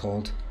 what is it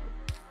called?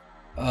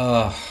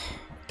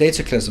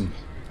 Dataclysm.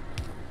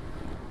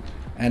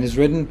 And it's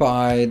written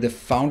by the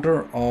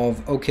founder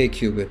of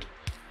OkCupid.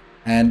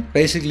 And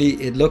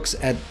basically it looks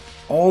at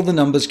all the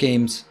numbers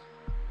games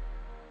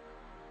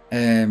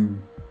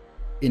from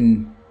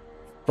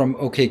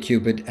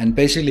OkCupid, and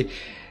basically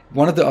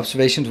one of the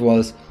observations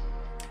was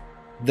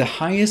the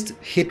highest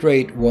hit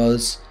rate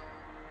was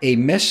a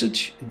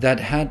message that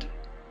had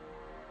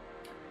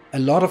a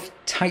lot of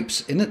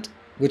types in it,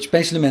 which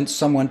basically meant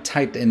someone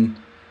typed in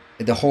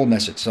the whole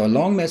message. So a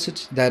long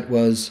message that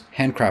was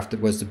handcrafted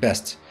was the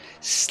best.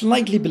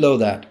 Slightly below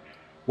that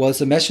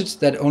was a message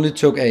that only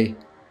took a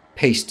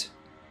paste,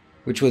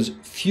 which was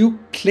few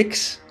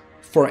clicks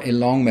for a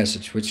long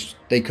message, which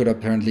they could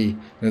apparently,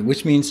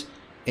 which means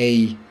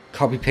a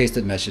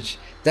copy-pasted message.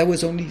 That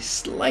was only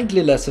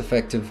slightly less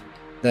effective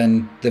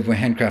than the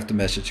handcrafted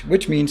message,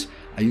 which means,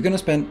 are you going to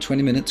spend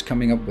 20 minutes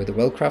coming up with a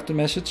well-crafted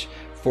message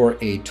for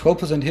a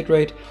 12% hit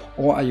rate,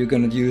 or are you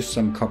going to use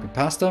some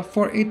copy-pasta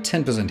for a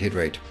 10% hit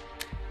rate?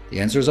 The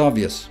answer is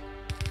obvious.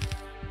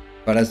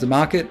 But as the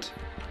market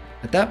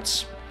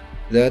adapts,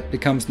 that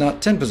becomes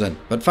not 10%,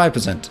 but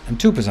 5% and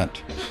 2%.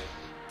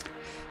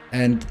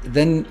 And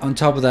then on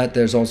top of that,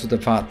 there's also the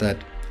part that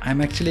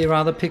I'm actually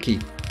rather picky.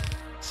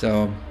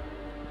 So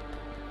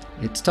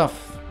it's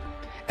tough.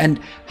 And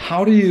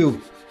how do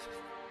you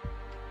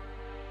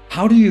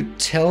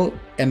tell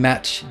a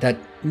match that,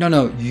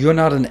 no, you're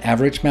not an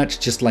average match,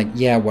 just like,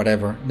 yeah,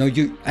 whatever. No,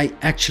 I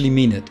actually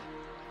mean it.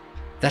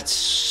 That's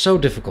so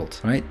difficult,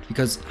 right?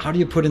 Because how do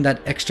you put in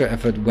that extra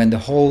effort when the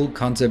whole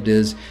concept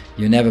is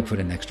you never put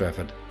in extra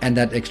effort, and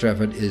that extra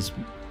effort is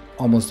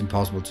almost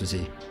impossible to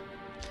see.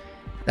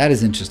 That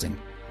is interesting.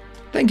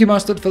 Thank you,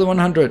 Mustard, for the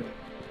 100.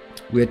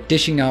 We're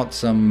dishing out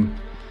some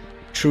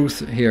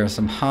truth here,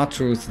 some hard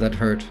truth that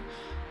hurt.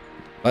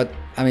 But,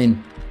 I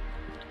mean,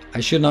 I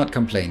should not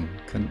complain.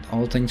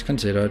 All things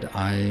considered,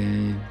 I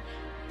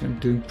am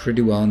doing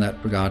pretty well in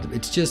that regard.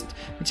 It just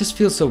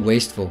feels so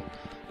wasteful,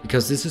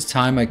 because this is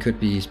time I could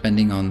be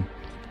spending on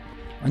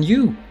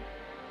you.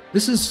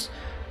 This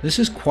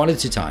is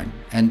quality time,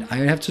 and I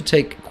have to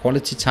take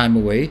quality time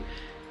away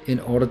in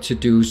order to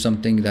do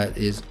something that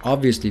is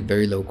obviously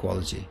very low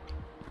quality.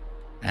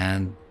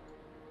 And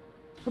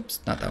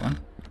oops, not that one.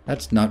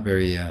 That's not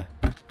very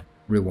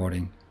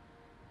rewarding.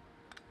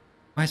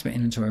 Why is my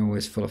inventory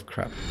always full of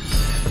crap?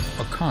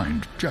 A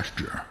kind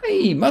gesture.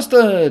 Hey,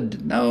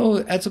 mustard! Now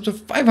adds up to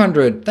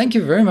 500. Thank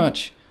you very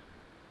much.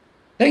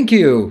 Thank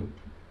you.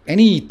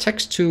 Any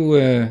text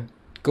to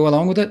go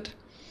along with it?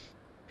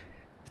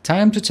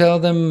 Time to tell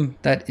them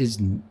that is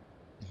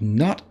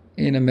not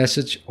in a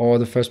message or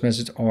the first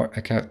message or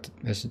a character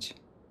message.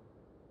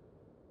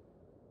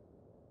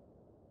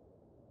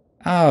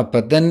 Ah,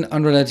 but then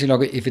unrelated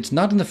logger, if it's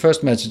not in the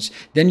first message,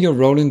 then you're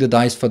rolling the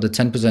dice for the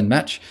 10%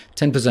 match,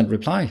 10%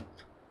 reply,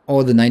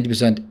 or the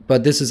 90%.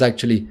 But this is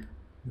actually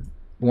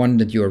one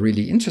that you are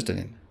really interested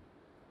in.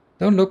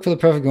 Don't look for the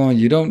perfect one.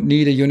 You don't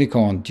need a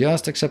unicorn.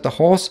 Just accept a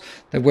horse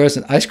that wears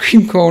an ice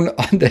cream cone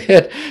on the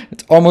head.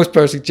 It's almost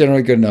perfect,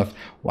 generally good enough.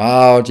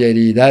 Wow,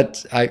 JD,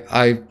 that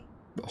I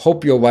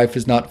hope your wife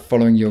is not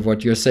following you of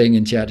what you're saying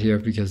in chat here,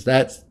 because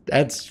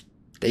that's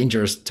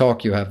dangerous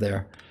talk you have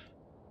there.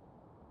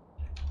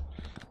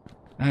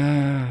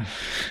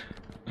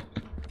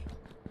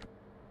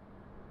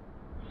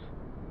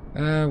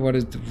 What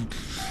is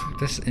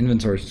this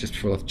inventory is just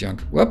full of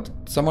junk. Whoop!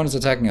 Someone is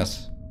attacking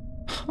us.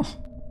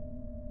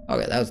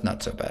 Okay, that was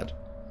not so bad.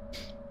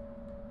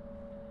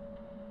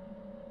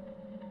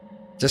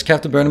 Just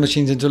have to burn the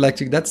machines into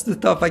electric. That's the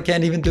stuff I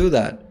can't even do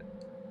that.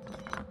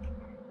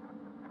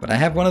 But I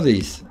have one of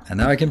these, and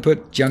now I can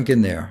put junk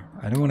in there.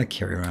 I don't want to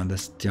carry around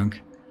this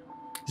junk.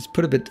 Just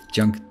put a bit of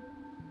junk.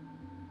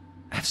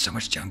 I have so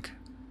much junk.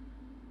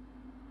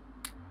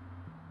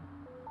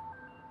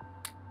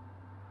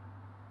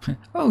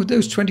 Oh,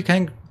 there's 20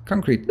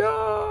 concrete.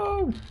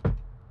 No!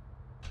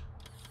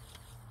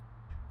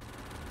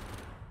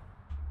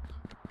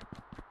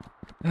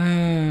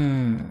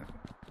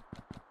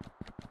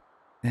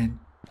 And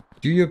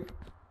do you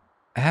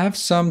have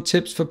some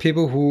tips for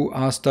people who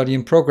are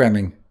studying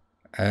programming?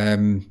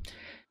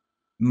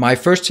 My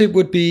first tip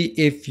would be,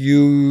 if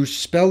you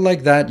spell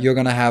like that, you're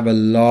going to have a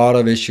lot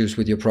of issues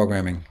with your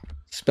programming.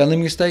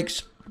 Spelling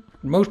mistakes.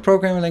 Most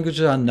programming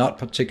languages are not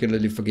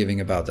particularly forgiving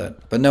about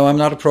that. But no, I'm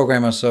not a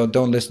programmer, so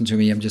don't listen to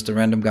me. I'm just a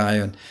random guy,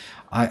 and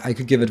I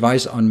could give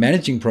advice on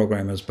managing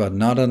programmers, but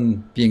not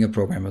on being a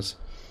programmer.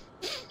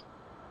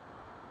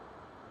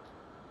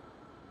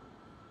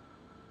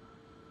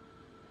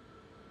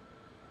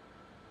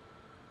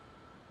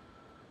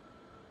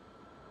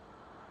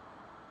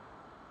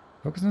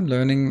 Focus on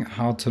learning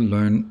how to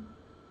learn.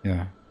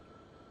 Yeah.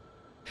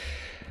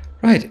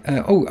 Right.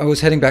 Oh, I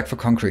was heading back for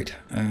concrete.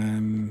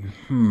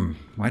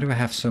 Why do I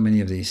have so many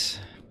of these?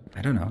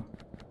 I don't know.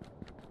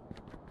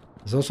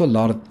 There's also a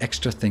lot of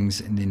extra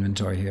things in the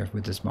inventory here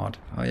with this mod.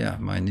 Oh yeah,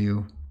 my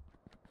new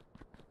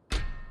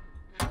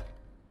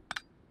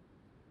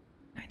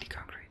 90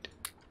 concrete.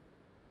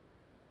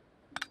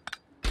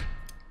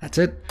 That's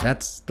it.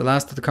 That's the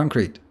last of the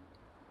concrete.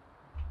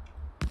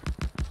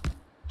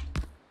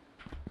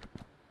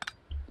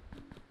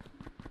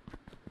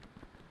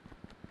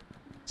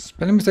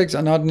 Spelling mistakes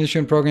are not an issue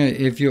in programming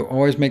if you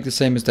always make the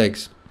same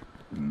mistakes.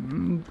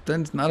 Then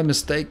it's not a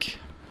mistake.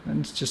 Then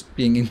it's just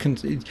being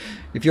inconsistent.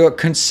 If you're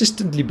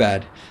consistently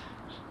bad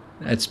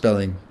at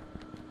spelling.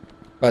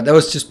 But that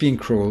was just being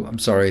cruel. I'm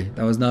sorry.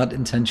 That was not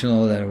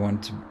intentional that I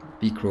wanted to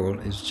be cruel.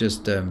 It's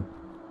just,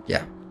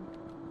 yeah.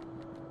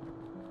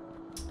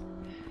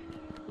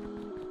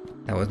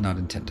 That was not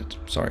intended.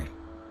 Sorry.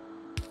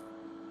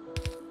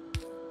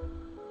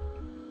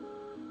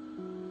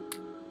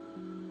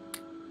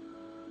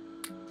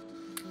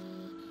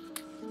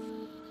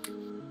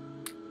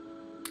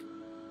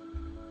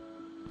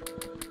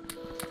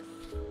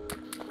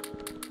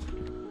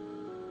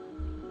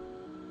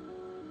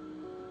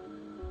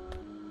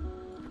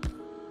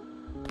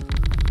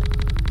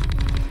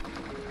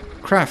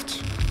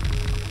 Craft.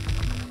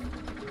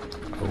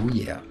 Oh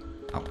yeah.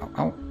 Ow, ow,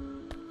 ow.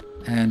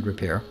 And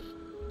repair.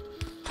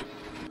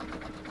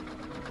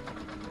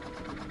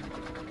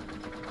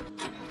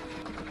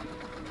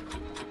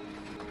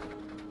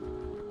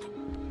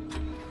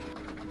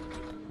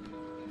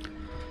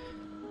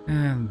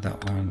 And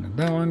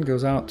that one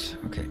goes out.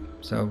 Okay,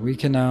 so we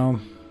can now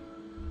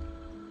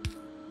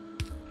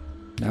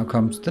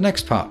comes the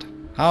next part.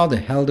 How the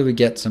hell do we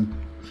get some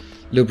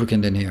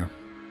lubricant in here?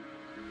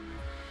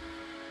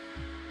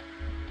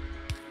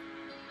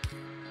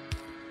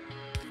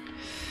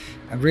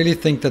 I really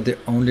think that the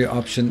only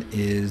option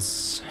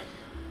is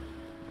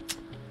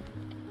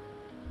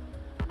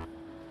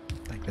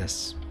like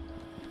this.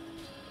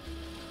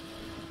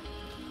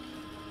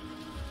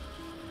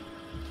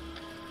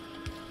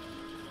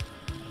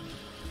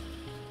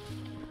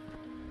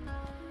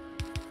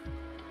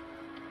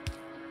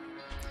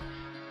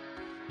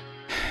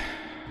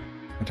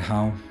 But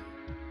how?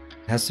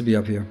 It has to be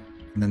up here.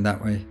 And then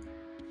that way.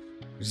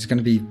 Which is going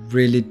to be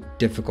really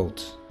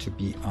difficult, to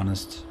be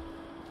honest.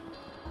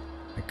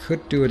 I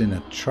could do it in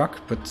a truck,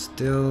 but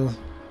still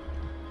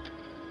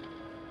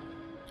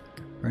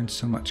burn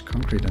so much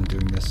concrete on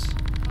doing this.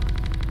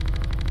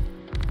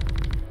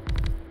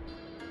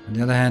 On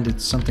the other hand,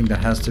 it's something that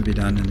has to be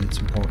done and it's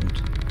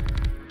important.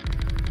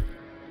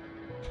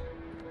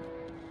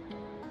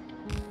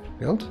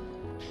 Build?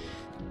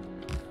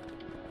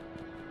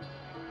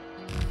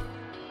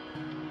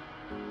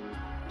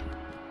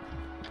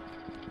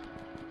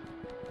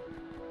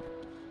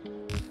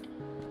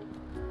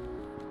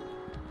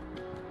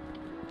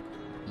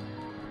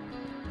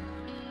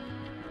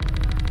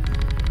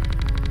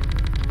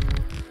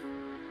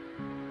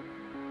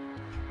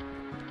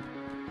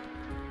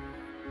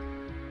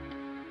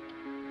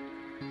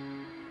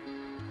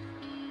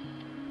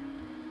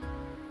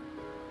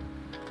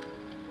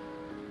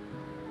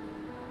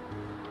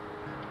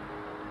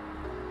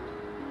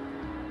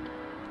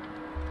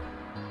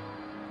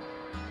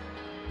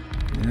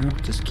 Yeah,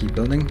 just keep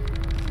building.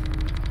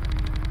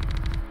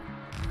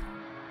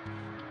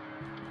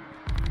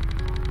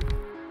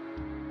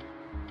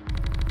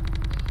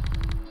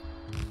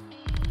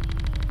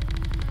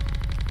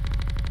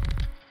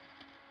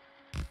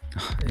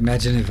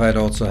 Imagine if I'd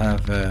also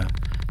have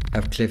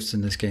cliffs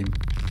in this game.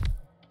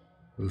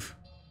 Oof.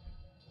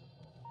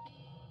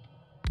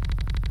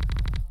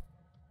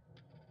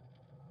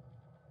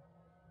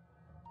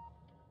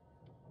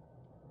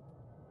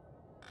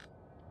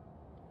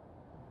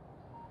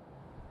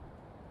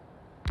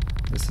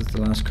 This is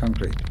the last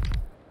concrete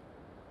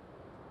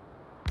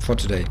for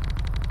today.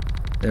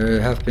 There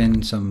have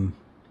been some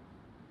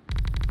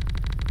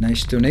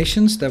nice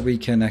donations that we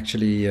can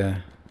actually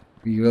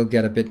we will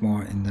get a bit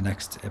more in the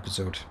next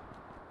episode.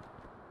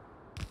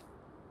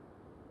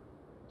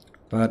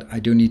 But I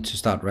do need to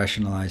start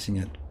rationalizing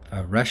it.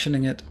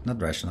 Rationing it? Not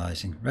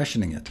rationalizing.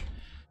 Rationing it.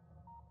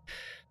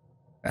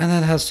 And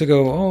that has to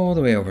go all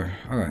the way over.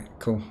 Alright,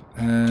 cool.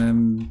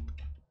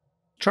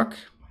 Truck.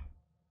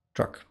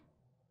 Truck.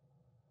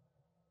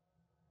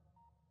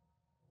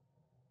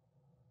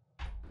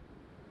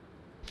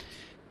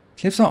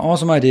 Cliffs are an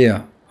awesome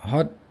idea.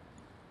 Hot...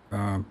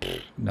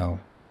 no.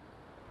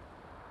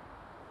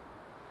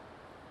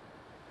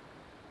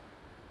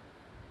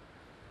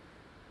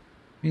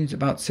 Means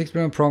about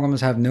 6% programmers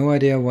have no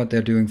idea what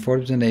they're doing.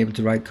 40% are able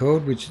to write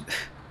code, which...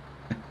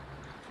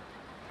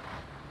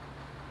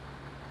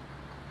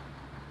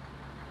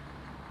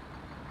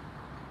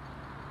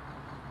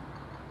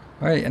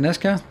 Alright,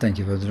 Aneska, thank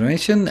you for the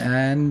donation,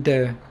 and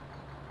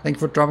thank you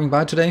for dropping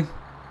by today.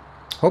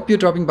 Hope you're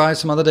dropping by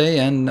some other day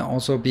and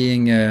also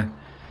being able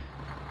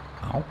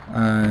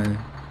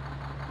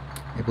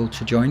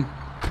to join.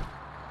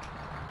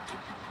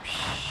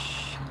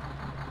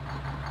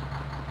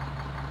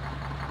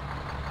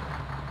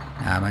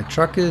 My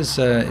truck is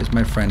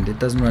my friend. It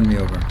doesn't run me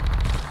over.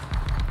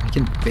 I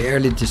can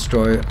barely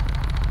destroy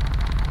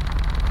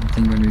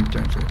anything when we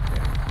turn to it.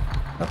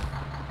 Oh.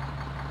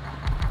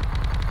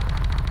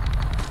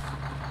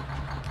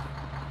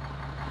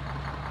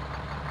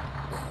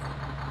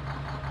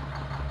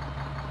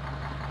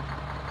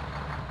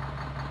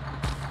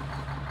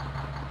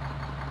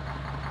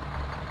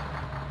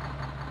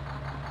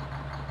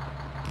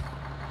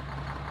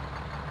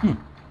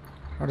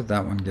 How did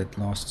that one get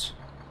lost?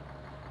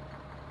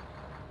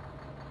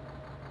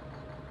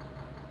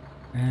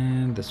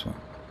 And this one.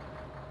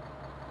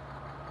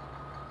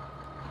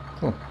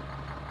 Cool.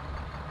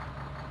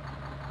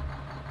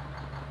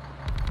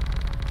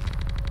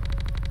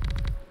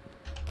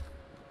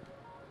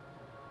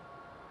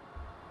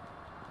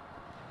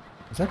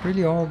 Is that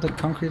really all the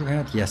concrete we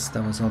had? Yes,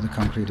 that was all the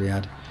concrete we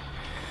had.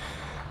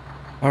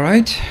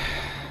 Alright,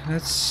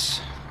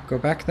 let's go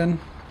back then.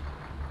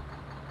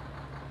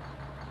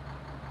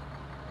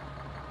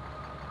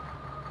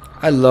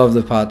 I love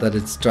the part that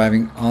it's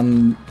driving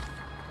on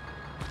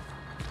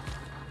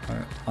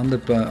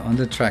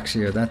the tracks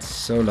here. That's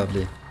so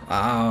lovely.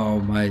 Wow,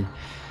 my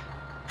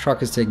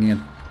truck is taking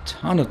a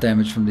ton of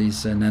damage from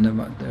these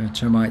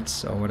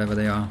termites or whatever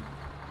they are.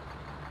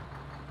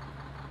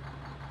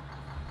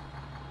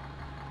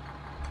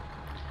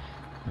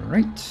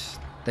 Right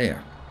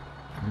there.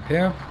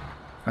 Repair.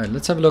 Alright,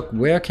 let's have a look.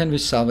 Where can we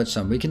salvage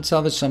some? We can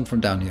salvage some from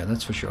down here,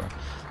 that's for sure.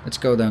 Let's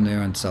go down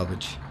there and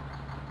salvage.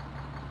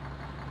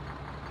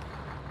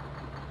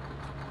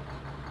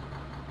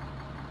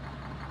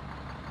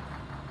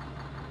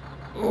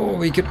 Oh,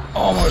 we could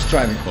almost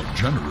drive it. A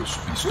generous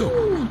bestow.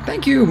 Ooh,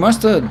 thank you,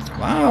 Mustard.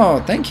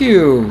 Wow, thank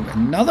you.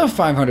 Another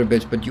 500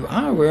 bits, but you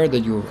are aware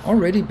that you've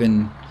already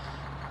been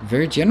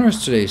very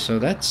generous today, so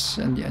that's...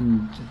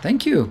 and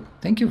thank you.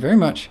 Thank you very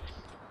much.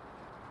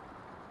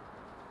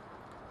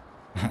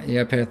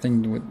 Yeah, pair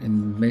thing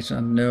in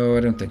Mason? No, I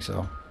don't think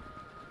so.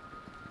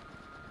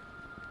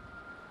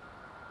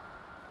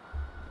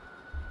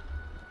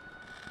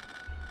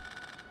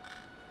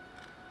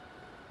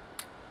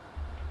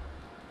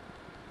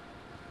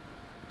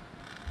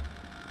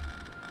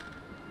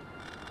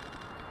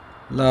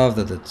 Love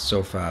that it's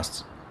so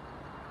fast.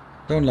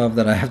 Don't love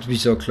that I have to be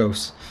so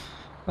close.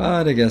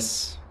 But I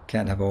guess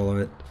can't have all of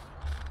it.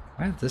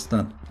 Why is this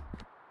not?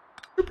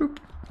 Boop, boop.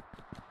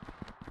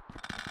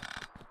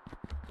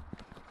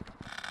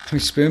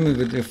 Experiment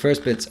with the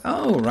first bits.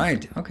 Oh,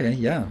 right. Okay,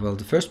 yeah. Well,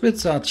 the first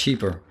bits are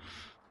cheaper.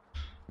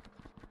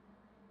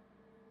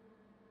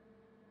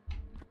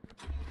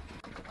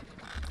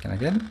 Can I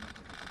get it?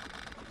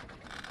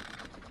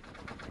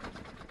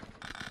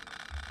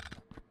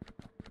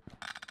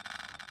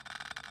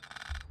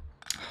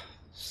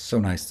 So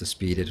nice the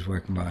speed it's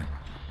working by.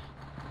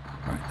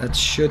 Alright, that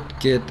should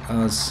get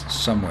us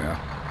somewhere.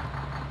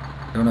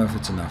 Don't know if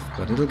it's enough,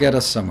 but it'll get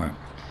us somewhere.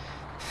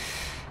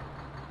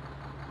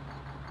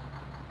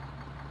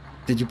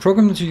 Did you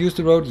program them to use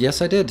the road?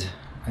 Yes, I did.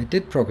 I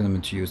did program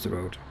them to use the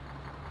road.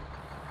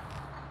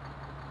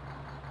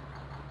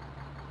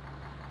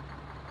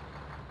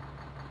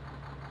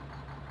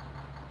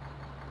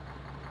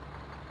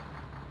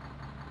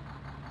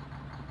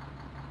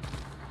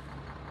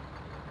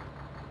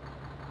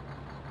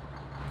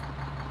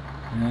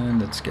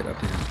 And let's get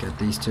up here and get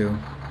these two.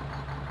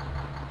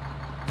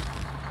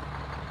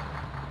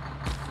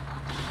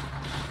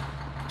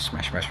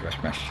 Smash, smash, smash,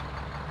 smash.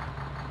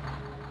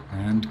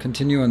 And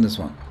continue on this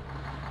one.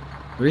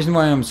 The reason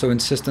why I'm so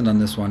insistent on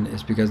this one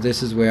is because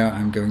this is where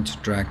I'm going to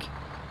drag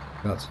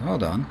belts.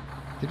 Hold on.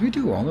 Did we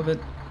do all of it?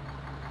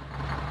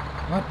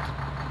 What?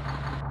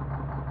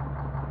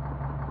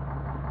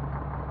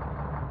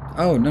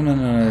 Oh, no, no,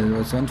 no, no. It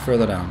was one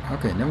further down.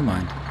 Okay, never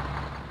mind.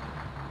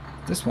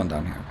 This one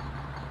down here.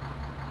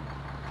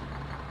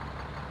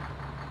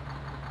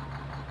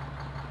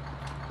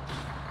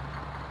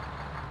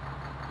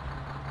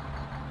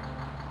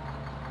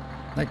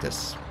 Like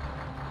this.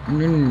 Go,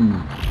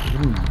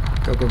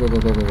 go, go, go,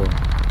 go, go, go.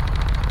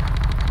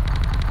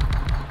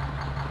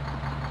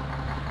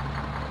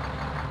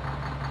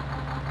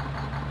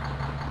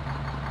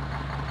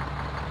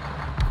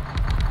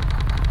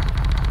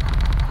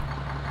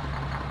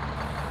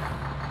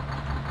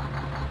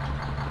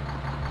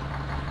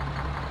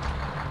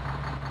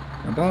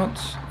 About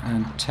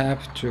and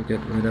tap to get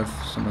rid of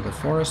some of the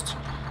forest.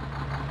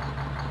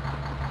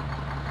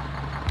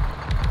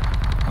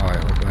 Oh, I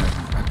hope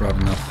I brought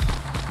enough.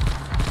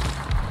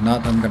 If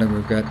not, I'm gonna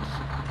regret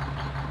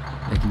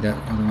making that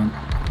other one.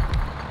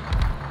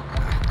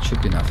 Ah, it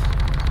should be enough.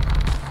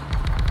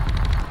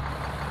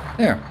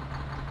 There.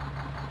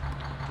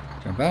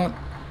 Jump out.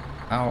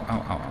 Ow,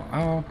 ow, ow, ow,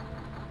 ow.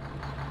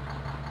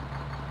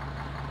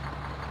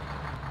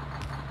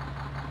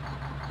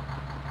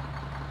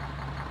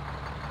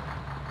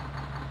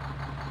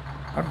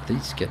 How did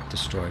these get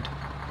destroyed?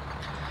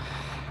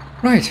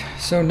 Right,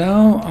 so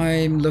now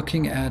I'm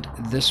looking at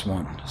this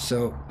one.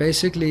 So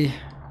basically,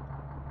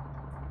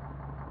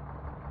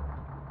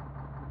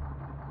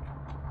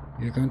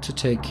 you're going to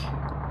take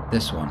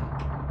this one.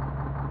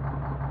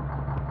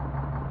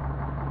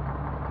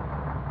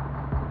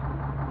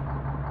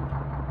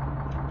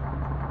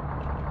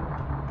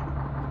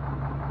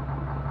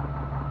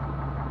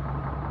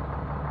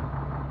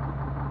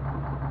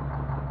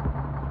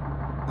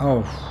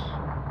 Oh,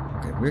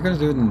 okay, we're going to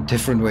do it in a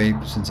different way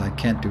since I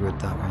can't do it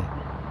that way.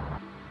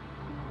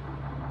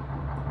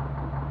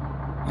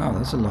 Wow,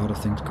 there's a lot of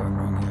things going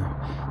wrong here.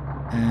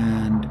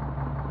 And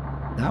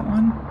that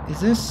one? Is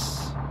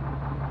this?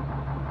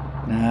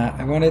 Nah,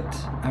 I want it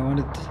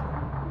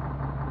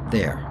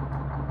there.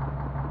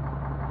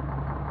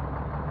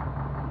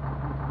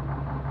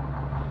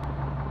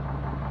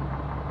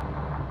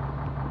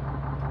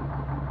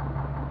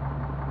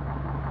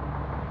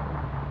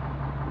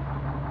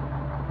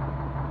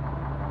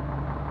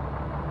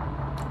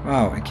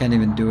 Wow, I can't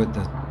even do it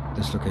at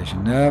this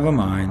location. Never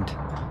mind.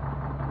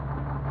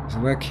 So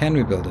where can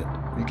we build it?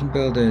 We can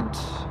build it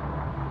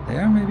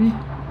there, maybe?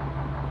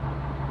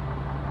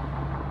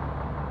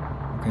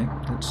 Okay,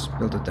 let's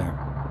build it there.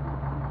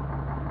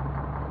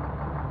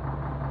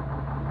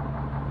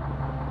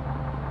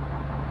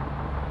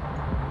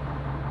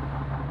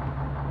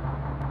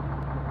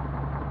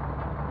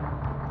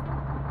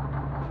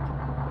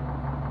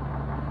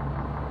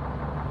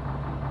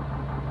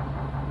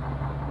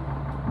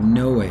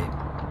 No way.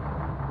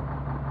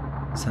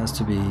 This has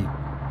to be...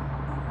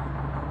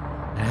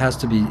 It has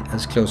to be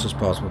as close as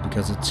possible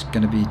because it's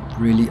going to be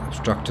really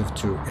obstructive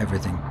to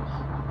everything.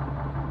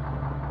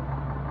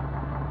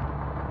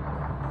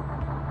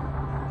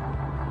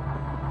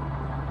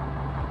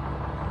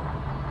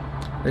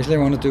 Basically, I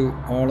want to do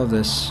all of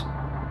this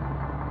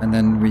and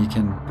then we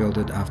can build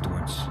it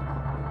afterwards.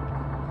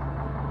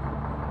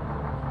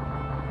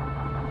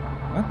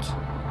 What?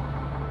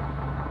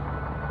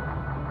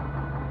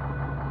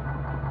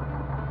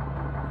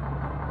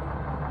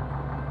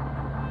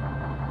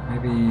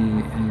 Maybe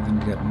even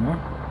get more.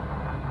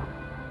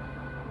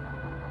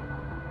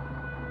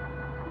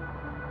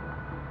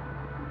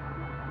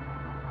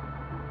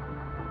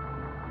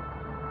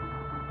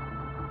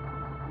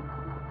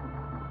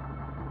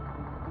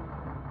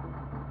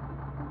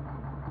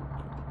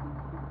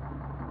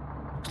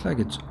 Looks like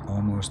it's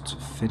almost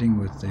fitting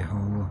with the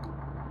whole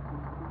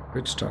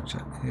bridge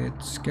structure.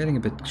 It's getting a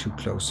bit too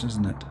close,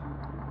 isn't it?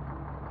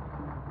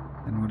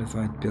 And what if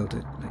I built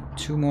it like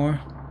 2 more?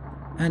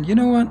 And you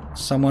know what?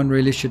 Someone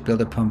really should build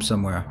a pump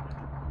somewhere.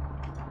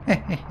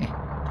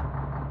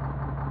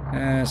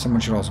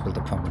 Someone should also build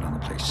a pump in another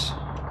place.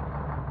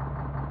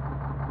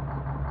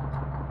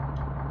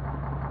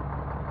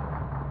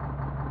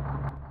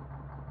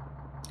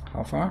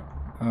 How far?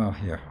 Oh,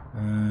 here.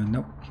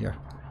 Nope, here.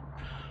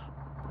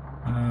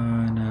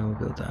 Now we'll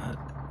build that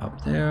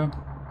up there.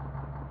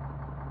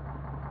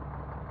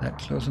 That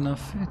close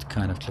enough? It's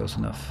kind of close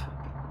enough.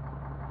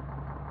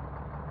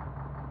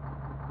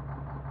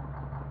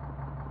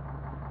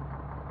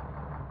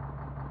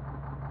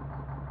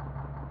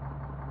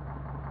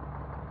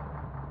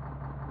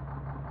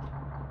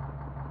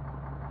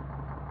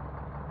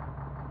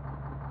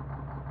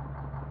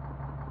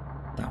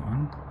 That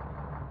one.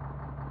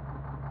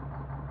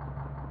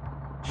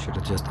 Should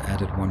have just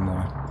added one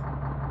more.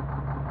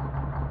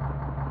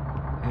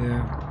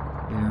 Here,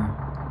 here.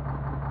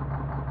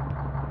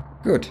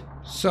 Good.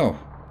 So,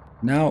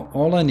 now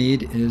all I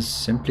need is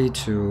simply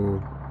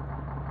to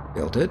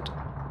build it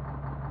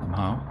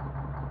somehow.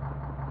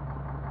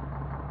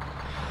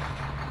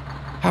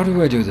 How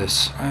do I do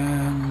this?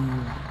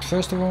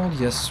 First of all,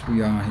 yes,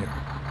 we are here.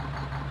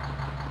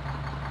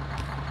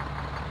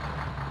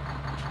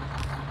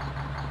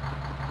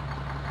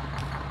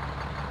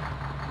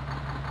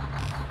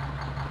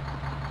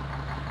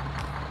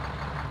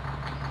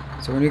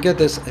 So when you get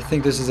this, I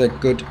think this is a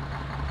good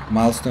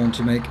milestone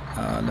to make.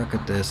 Look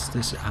at this.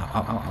 This. Ow,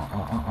 ow, ow,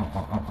 ow, ow, ow,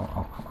 ow,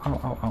 ow,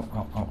 ow, ow,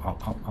 ow, ow, ow,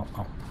 ow, ow,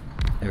 ow.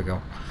 There we go.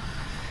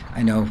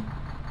 I know.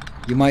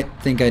 You might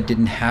think I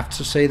didn't have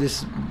to say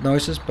these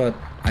noises, but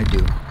I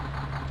do.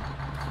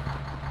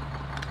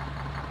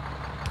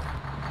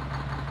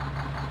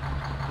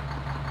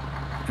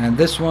 And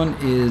this one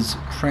is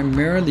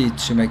primarily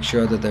to make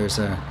sure that there's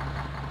a...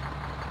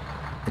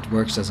 it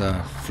works as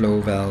a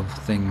flow valve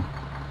thing.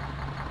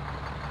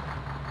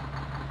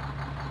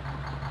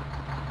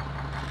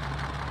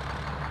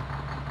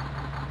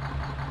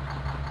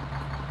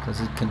 Does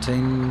it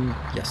contain...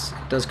 yes,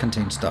 it does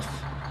contain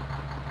stuff.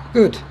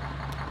 Good.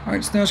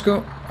 Alright,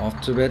 Snowsco,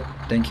 off to bed.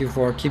 Thank you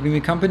for keeping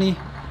me company.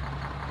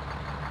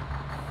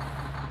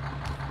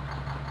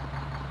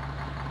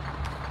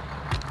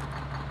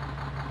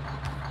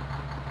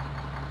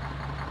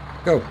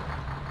 Go.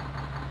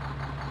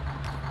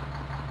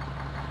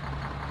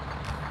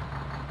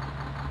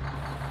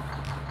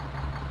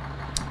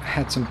 I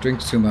had some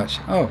drinks too much.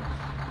 Oh.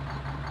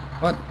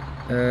 What?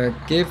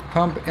 Give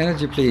pump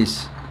energy,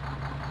 please.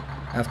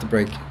 After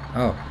break.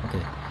 Oh,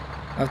 okay.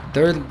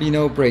 There'll be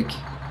no break.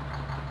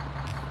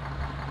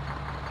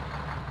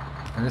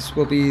 And this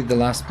will be the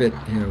last bit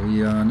here.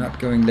 We are not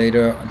going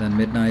later than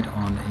midnight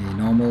on a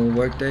normal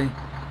workday.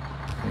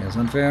 I think that's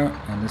unfair.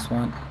 And this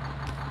one.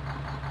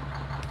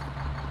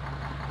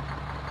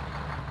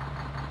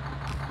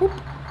 Whoop.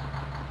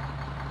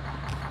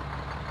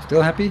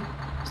 Still happy?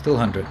 Still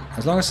 100.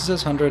 As long as it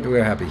says 100,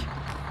 we're happy.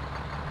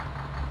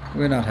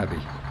 We're not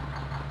happy.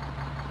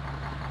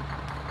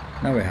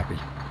 Now we're happy.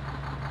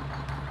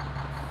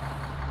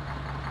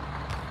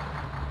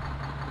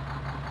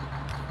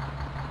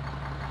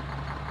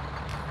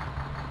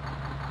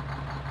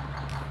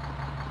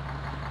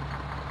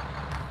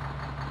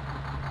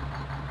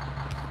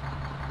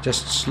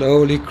 Just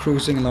slowly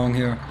cruising along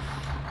here.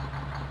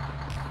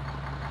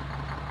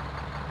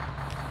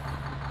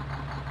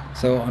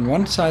 So on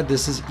one side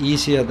this is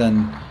easier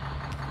than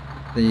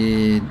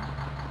the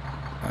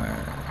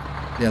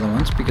other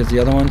ones, because the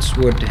other ones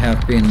would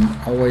have been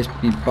always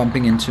be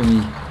bumping into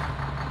me.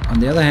 On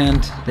the other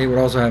hand, they would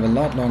also have a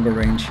lot longer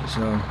range,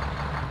 so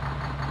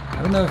I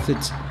don't know if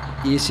it's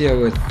easier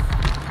with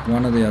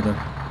one or the other.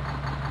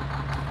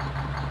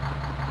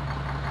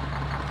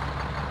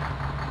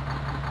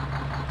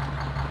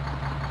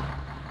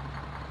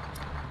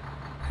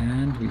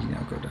 And we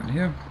now go down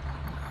here.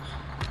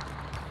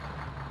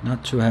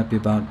 Not too happy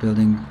about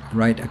building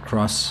right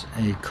across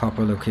a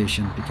copper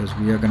location, because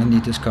we are gonna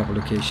need this copper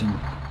location.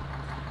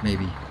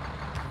 Maybe.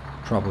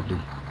 Probably.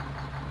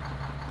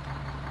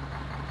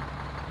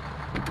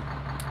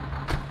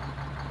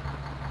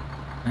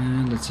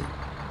 And let's see.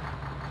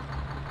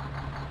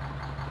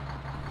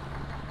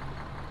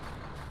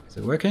 Is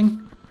it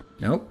working?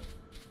 Nope.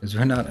 Because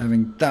we're not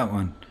having that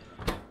one.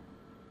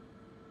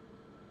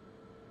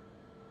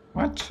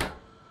 What?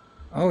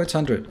 Oh, it's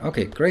 100.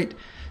 Okay, great.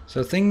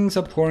 So things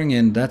are pouring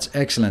in. That's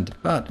excellent.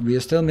 But we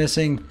are still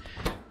missing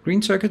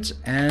green circuits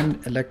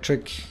and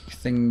electric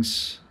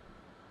things.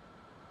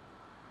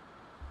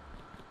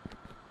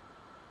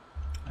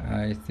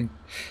 I think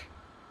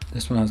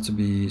this one has to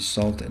be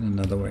solved in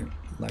another way,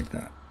 like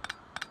that.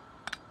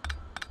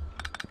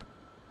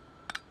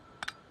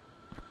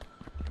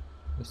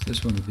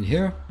 This one will be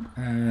here,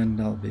 and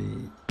that'll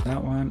be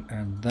that one,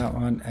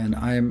 and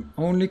I'm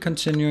only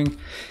continuing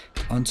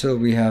until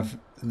we have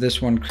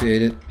this one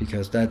created,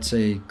 because that's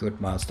a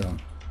good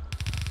milestone.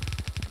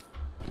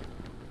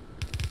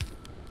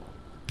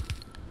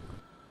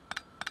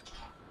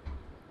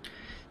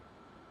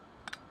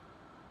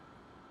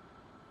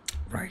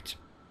 Right.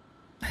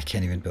 I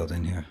can't even build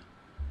in here.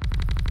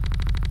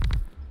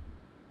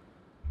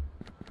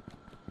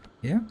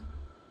 Yeah?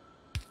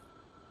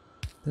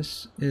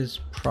 This is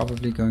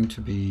probably going to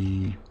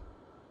be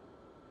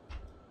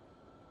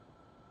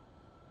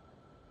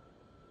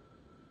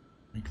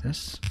like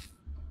this.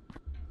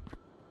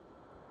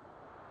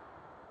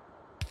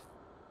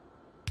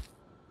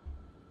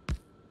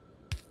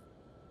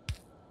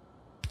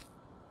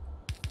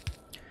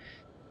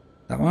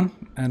 That one.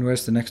 And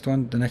where's the next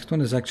one? The next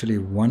one is actually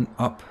one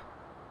up.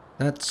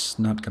 That's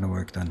not gonna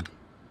work then.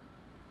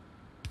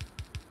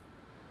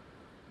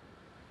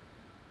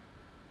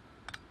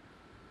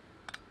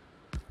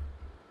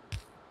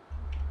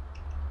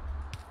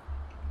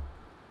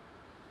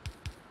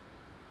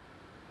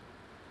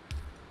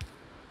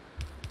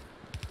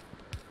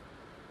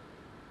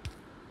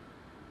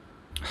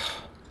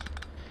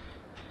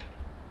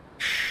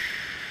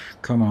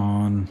 Come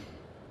on.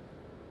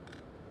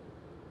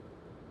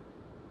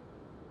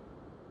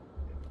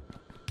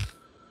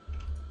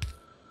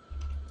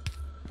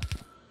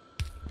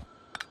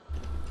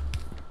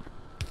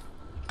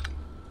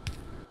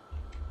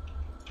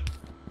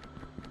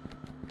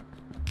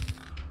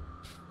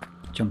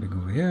 Jumping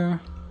over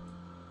here.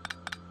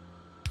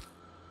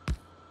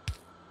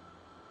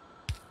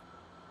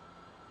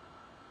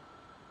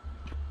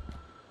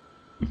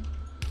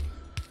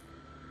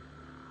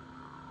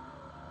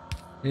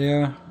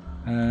 Here,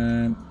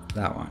 and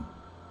that one.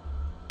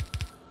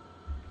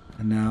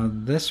 And now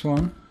this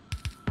one.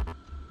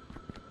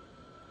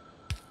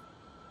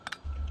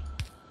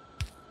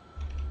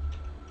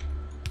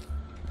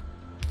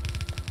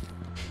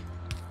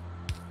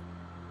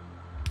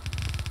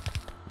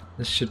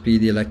 This should be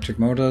the electric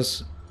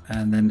motors,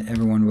 and then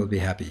everyone will be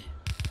happy.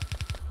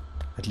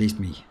 At least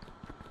me.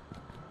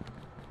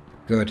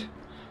 Good.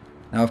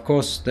 Now, of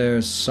course,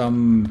 there's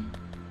some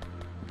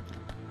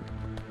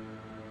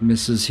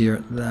misses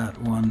here. That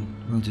one,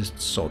 we'll just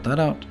sort that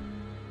out.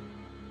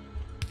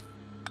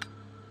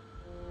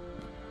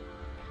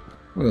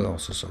 We'll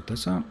also sort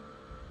this out.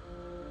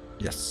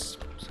 Yes.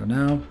 So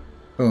now,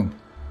 boom.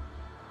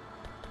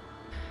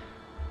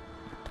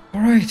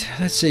 All right,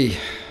 let's see.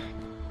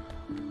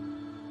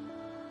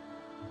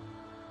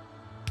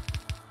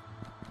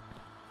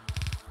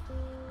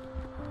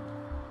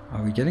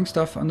 Are we getting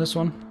stuff on this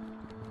one?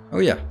 Oh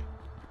yeah,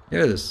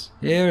 here it is.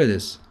 Here it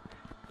is.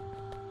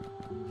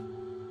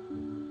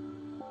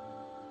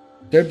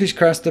 Derpy's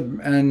crashed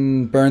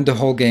and burned the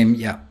whole game.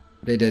 Yeah,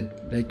 they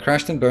did. They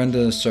crashed and burned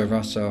the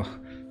server, so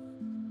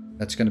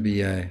that's gonna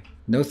be a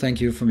no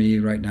thank you for me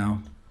right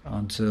now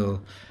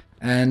until.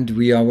 And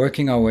we are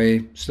working our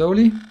way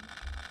slowly,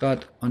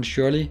 but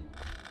unsurely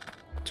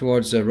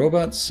towards the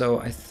robots. So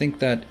I think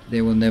that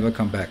they will never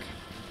come back.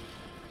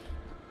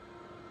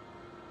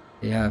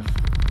 They have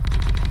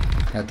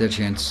had their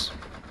chance.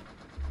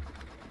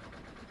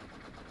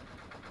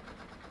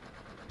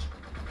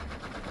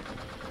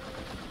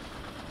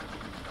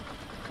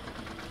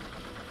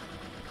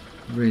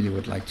 Really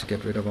would like to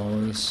get rid of all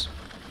of this.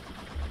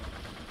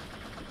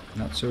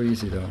 Not so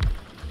easy though.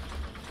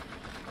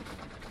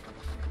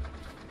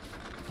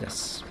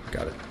 Yes,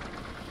 got it.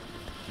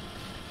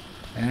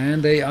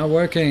 And they are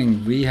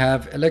working. We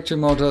have electric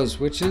motors,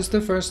 which is the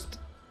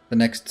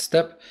next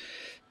step.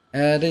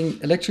 Adding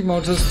electric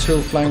motors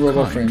to flying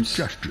robot frames.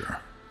 Gesture.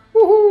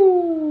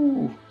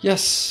 Woohoo!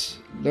 Yes,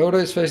 loader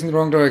is facing the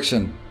wrong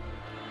direction.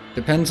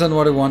 Depends on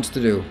what it wants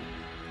to do.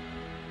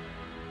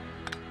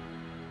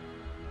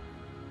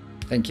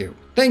 Thank you.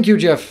 Thank you,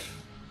 Jeff.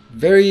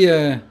 Very,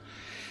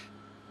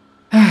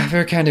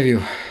 very kind of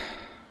you.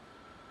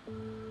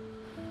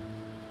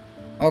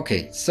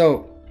 Okay,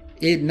 so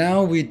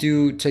now we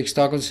do take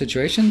stock of the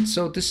situation.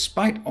 So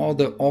despite all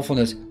the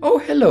awfulness... Oh,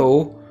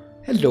 hello.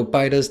 Hello,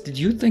 biters. Did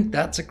you think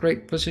that's a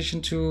great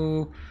position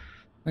to...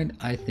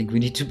 I think we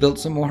need to build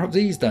some more of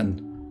these then.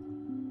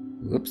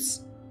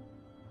 Whoops.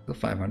 The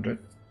 500.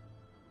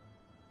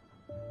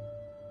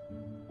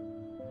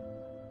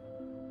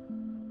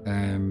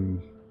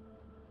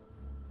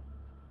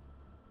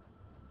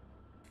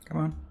 Come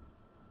on.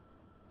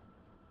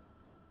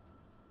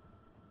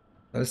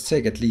 Let's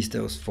take at least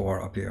those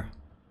 4 up here.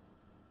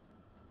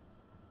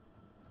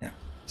 Yeah.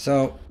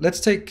 So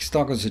let's take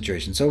stock of the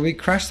situation. So we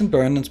crashed and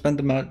burned and spent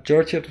the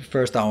majority of the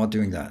first hour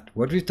doing that.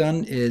 What we've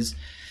done is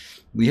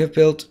we have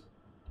built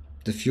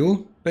the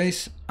fuel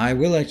base. I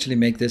will actually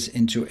make this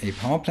into a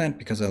power plant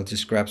because I'll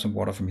just grab some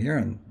water from here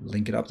and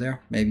link it up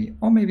there. Maybe,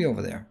 or maybe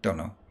over there. Don't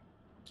know.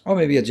 Or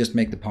maybe I'll just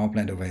make the power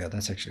plant over here.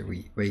 That's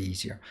actually way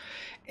easier.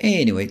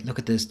 Anyway, look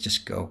at this.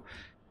 Just go.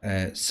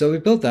 So we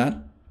built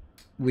that.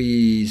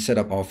 We set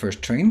up our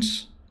first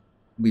trains.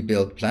 We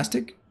built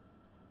plastic.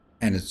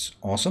 And it's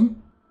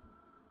awesome.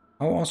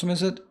 How awesome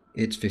is it?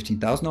 It's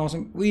 15,000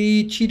 awesome.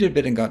 We cheated a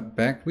bit and got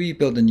back. We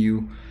built a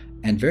new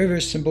and very,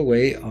 very simple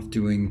way of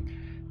doing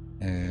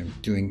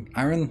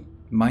iron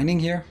mining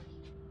here.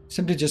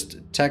 Simply just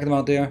tag them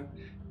out there.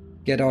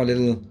 Get our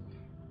little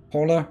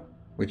hauler,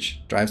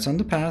 which drives on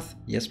the path.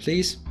 Yes,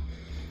 please.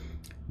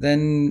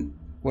 Then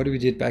what we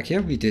did back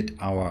here? We did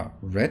our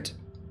red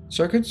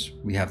circuits.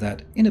 We have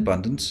that in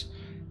abundance.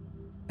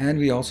 And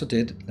we also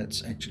did,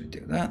 let's actually do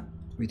that.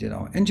 We did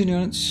our engine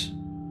units.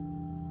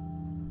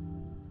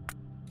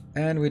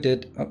 And we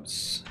did,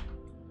 oops,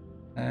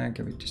 And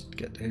can we just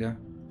get here?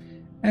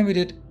 And we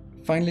did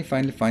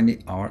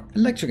finally our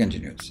electric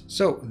engine units.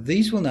 So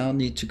these will now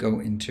need to go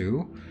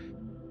into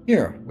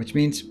here, which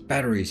means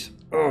batteries.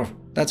 Oh,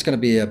 that's going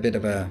to be a bit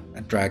of a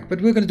drag,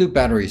 but we're going to do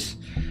batteries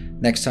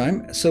next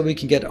time so we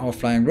can get our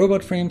flying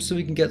robot frames, so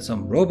we can get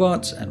some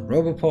robots and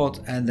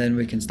roboports, and then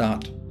we can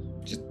start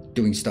just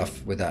doing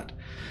stuff with that.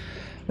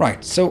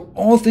 Right, so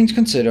all things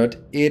considered,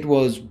 it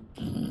was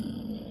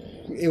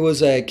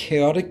a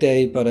chaotic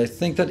day, but I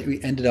think that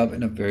we ended up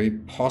in a very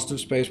positive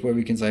space where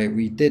we can say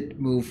we did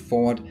move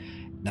forward.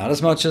 Not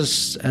as much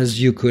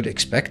as you could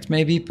expect,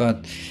 maybe,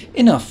 but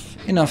enough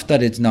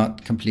that it's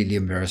not completely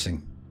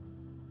embarrassing.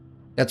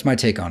 That's my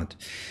take on it.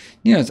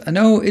 Yes, I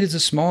know it is a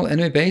small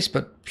enemy base,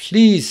 but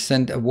please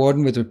send a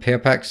warden with repair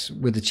packs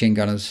with the chain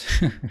gunners.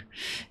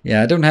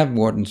 Yeah, I don't have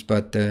wardens,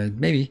 but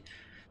maybe.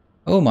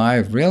 Oh my,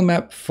 rail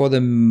map for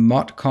the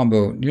mod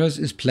combo. Neos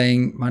is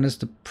playing minus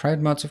the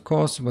pride mods, of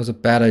course. It was a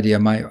bad idea.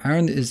 My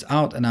iron is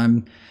out and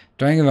I'm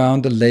driving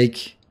around the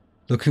lake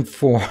looking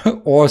for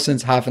ore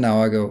since half an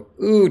hour ago.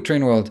 Ooh,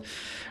 train world.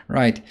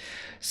 Right.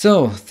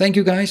 So thank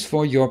you guys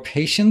for your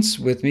patience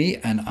with me,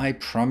 and I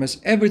promise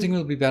everything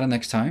will be better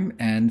next time.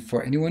 And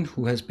for anyone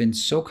who has been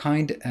so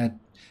kind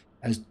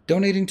as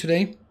donating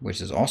today, which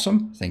is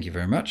awesome, thank you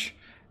very much,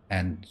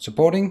 and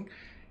supporting,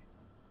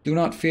 do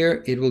not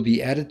fear, it will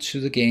be added to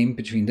the game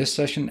between this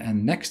session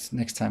and next.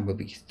 Next time will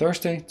be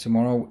Thursday.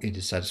 Tomorrow it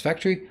is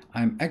Satisfactory.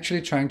 I'm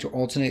actually trying to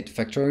alternate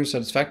Factorio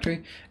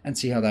Satisfactory and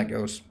see how that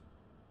goes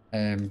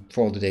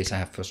for all the days I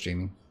have for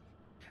streaming.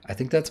 I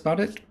think that's about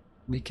it.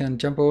 We can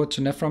jump over to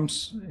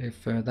Nephrons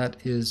if that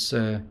is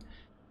who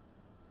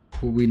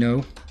we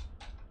know.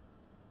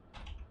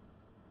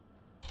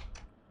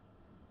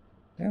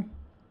 Yeah.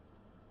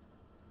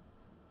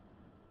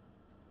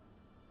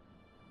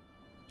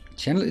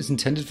 Channel is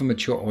intended for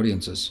mature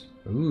audiences.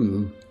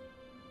 Ooh.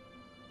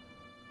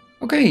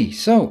 Okay,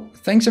 so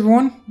thanks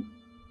everyone.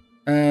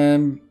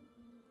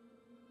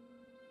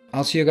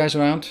 I'll see you guys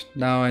around.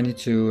 Now I need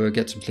to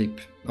get some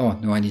sleep. Oh,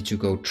 no, I need to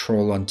go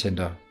troll on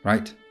Tinder,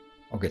 right?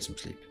 Or get some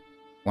sleep.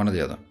 One or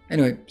the other.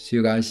 Anyway, see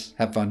you guys.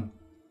 Have fun.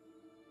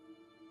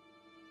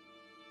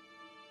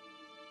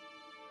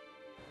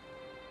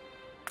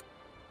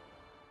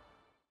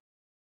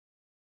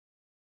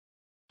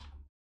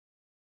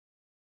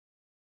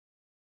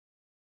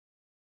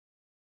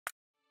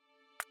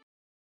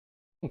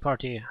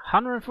 Party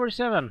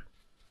 147.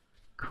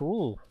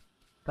 Cool.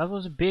 That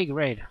was a big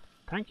raid.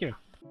 Thank you.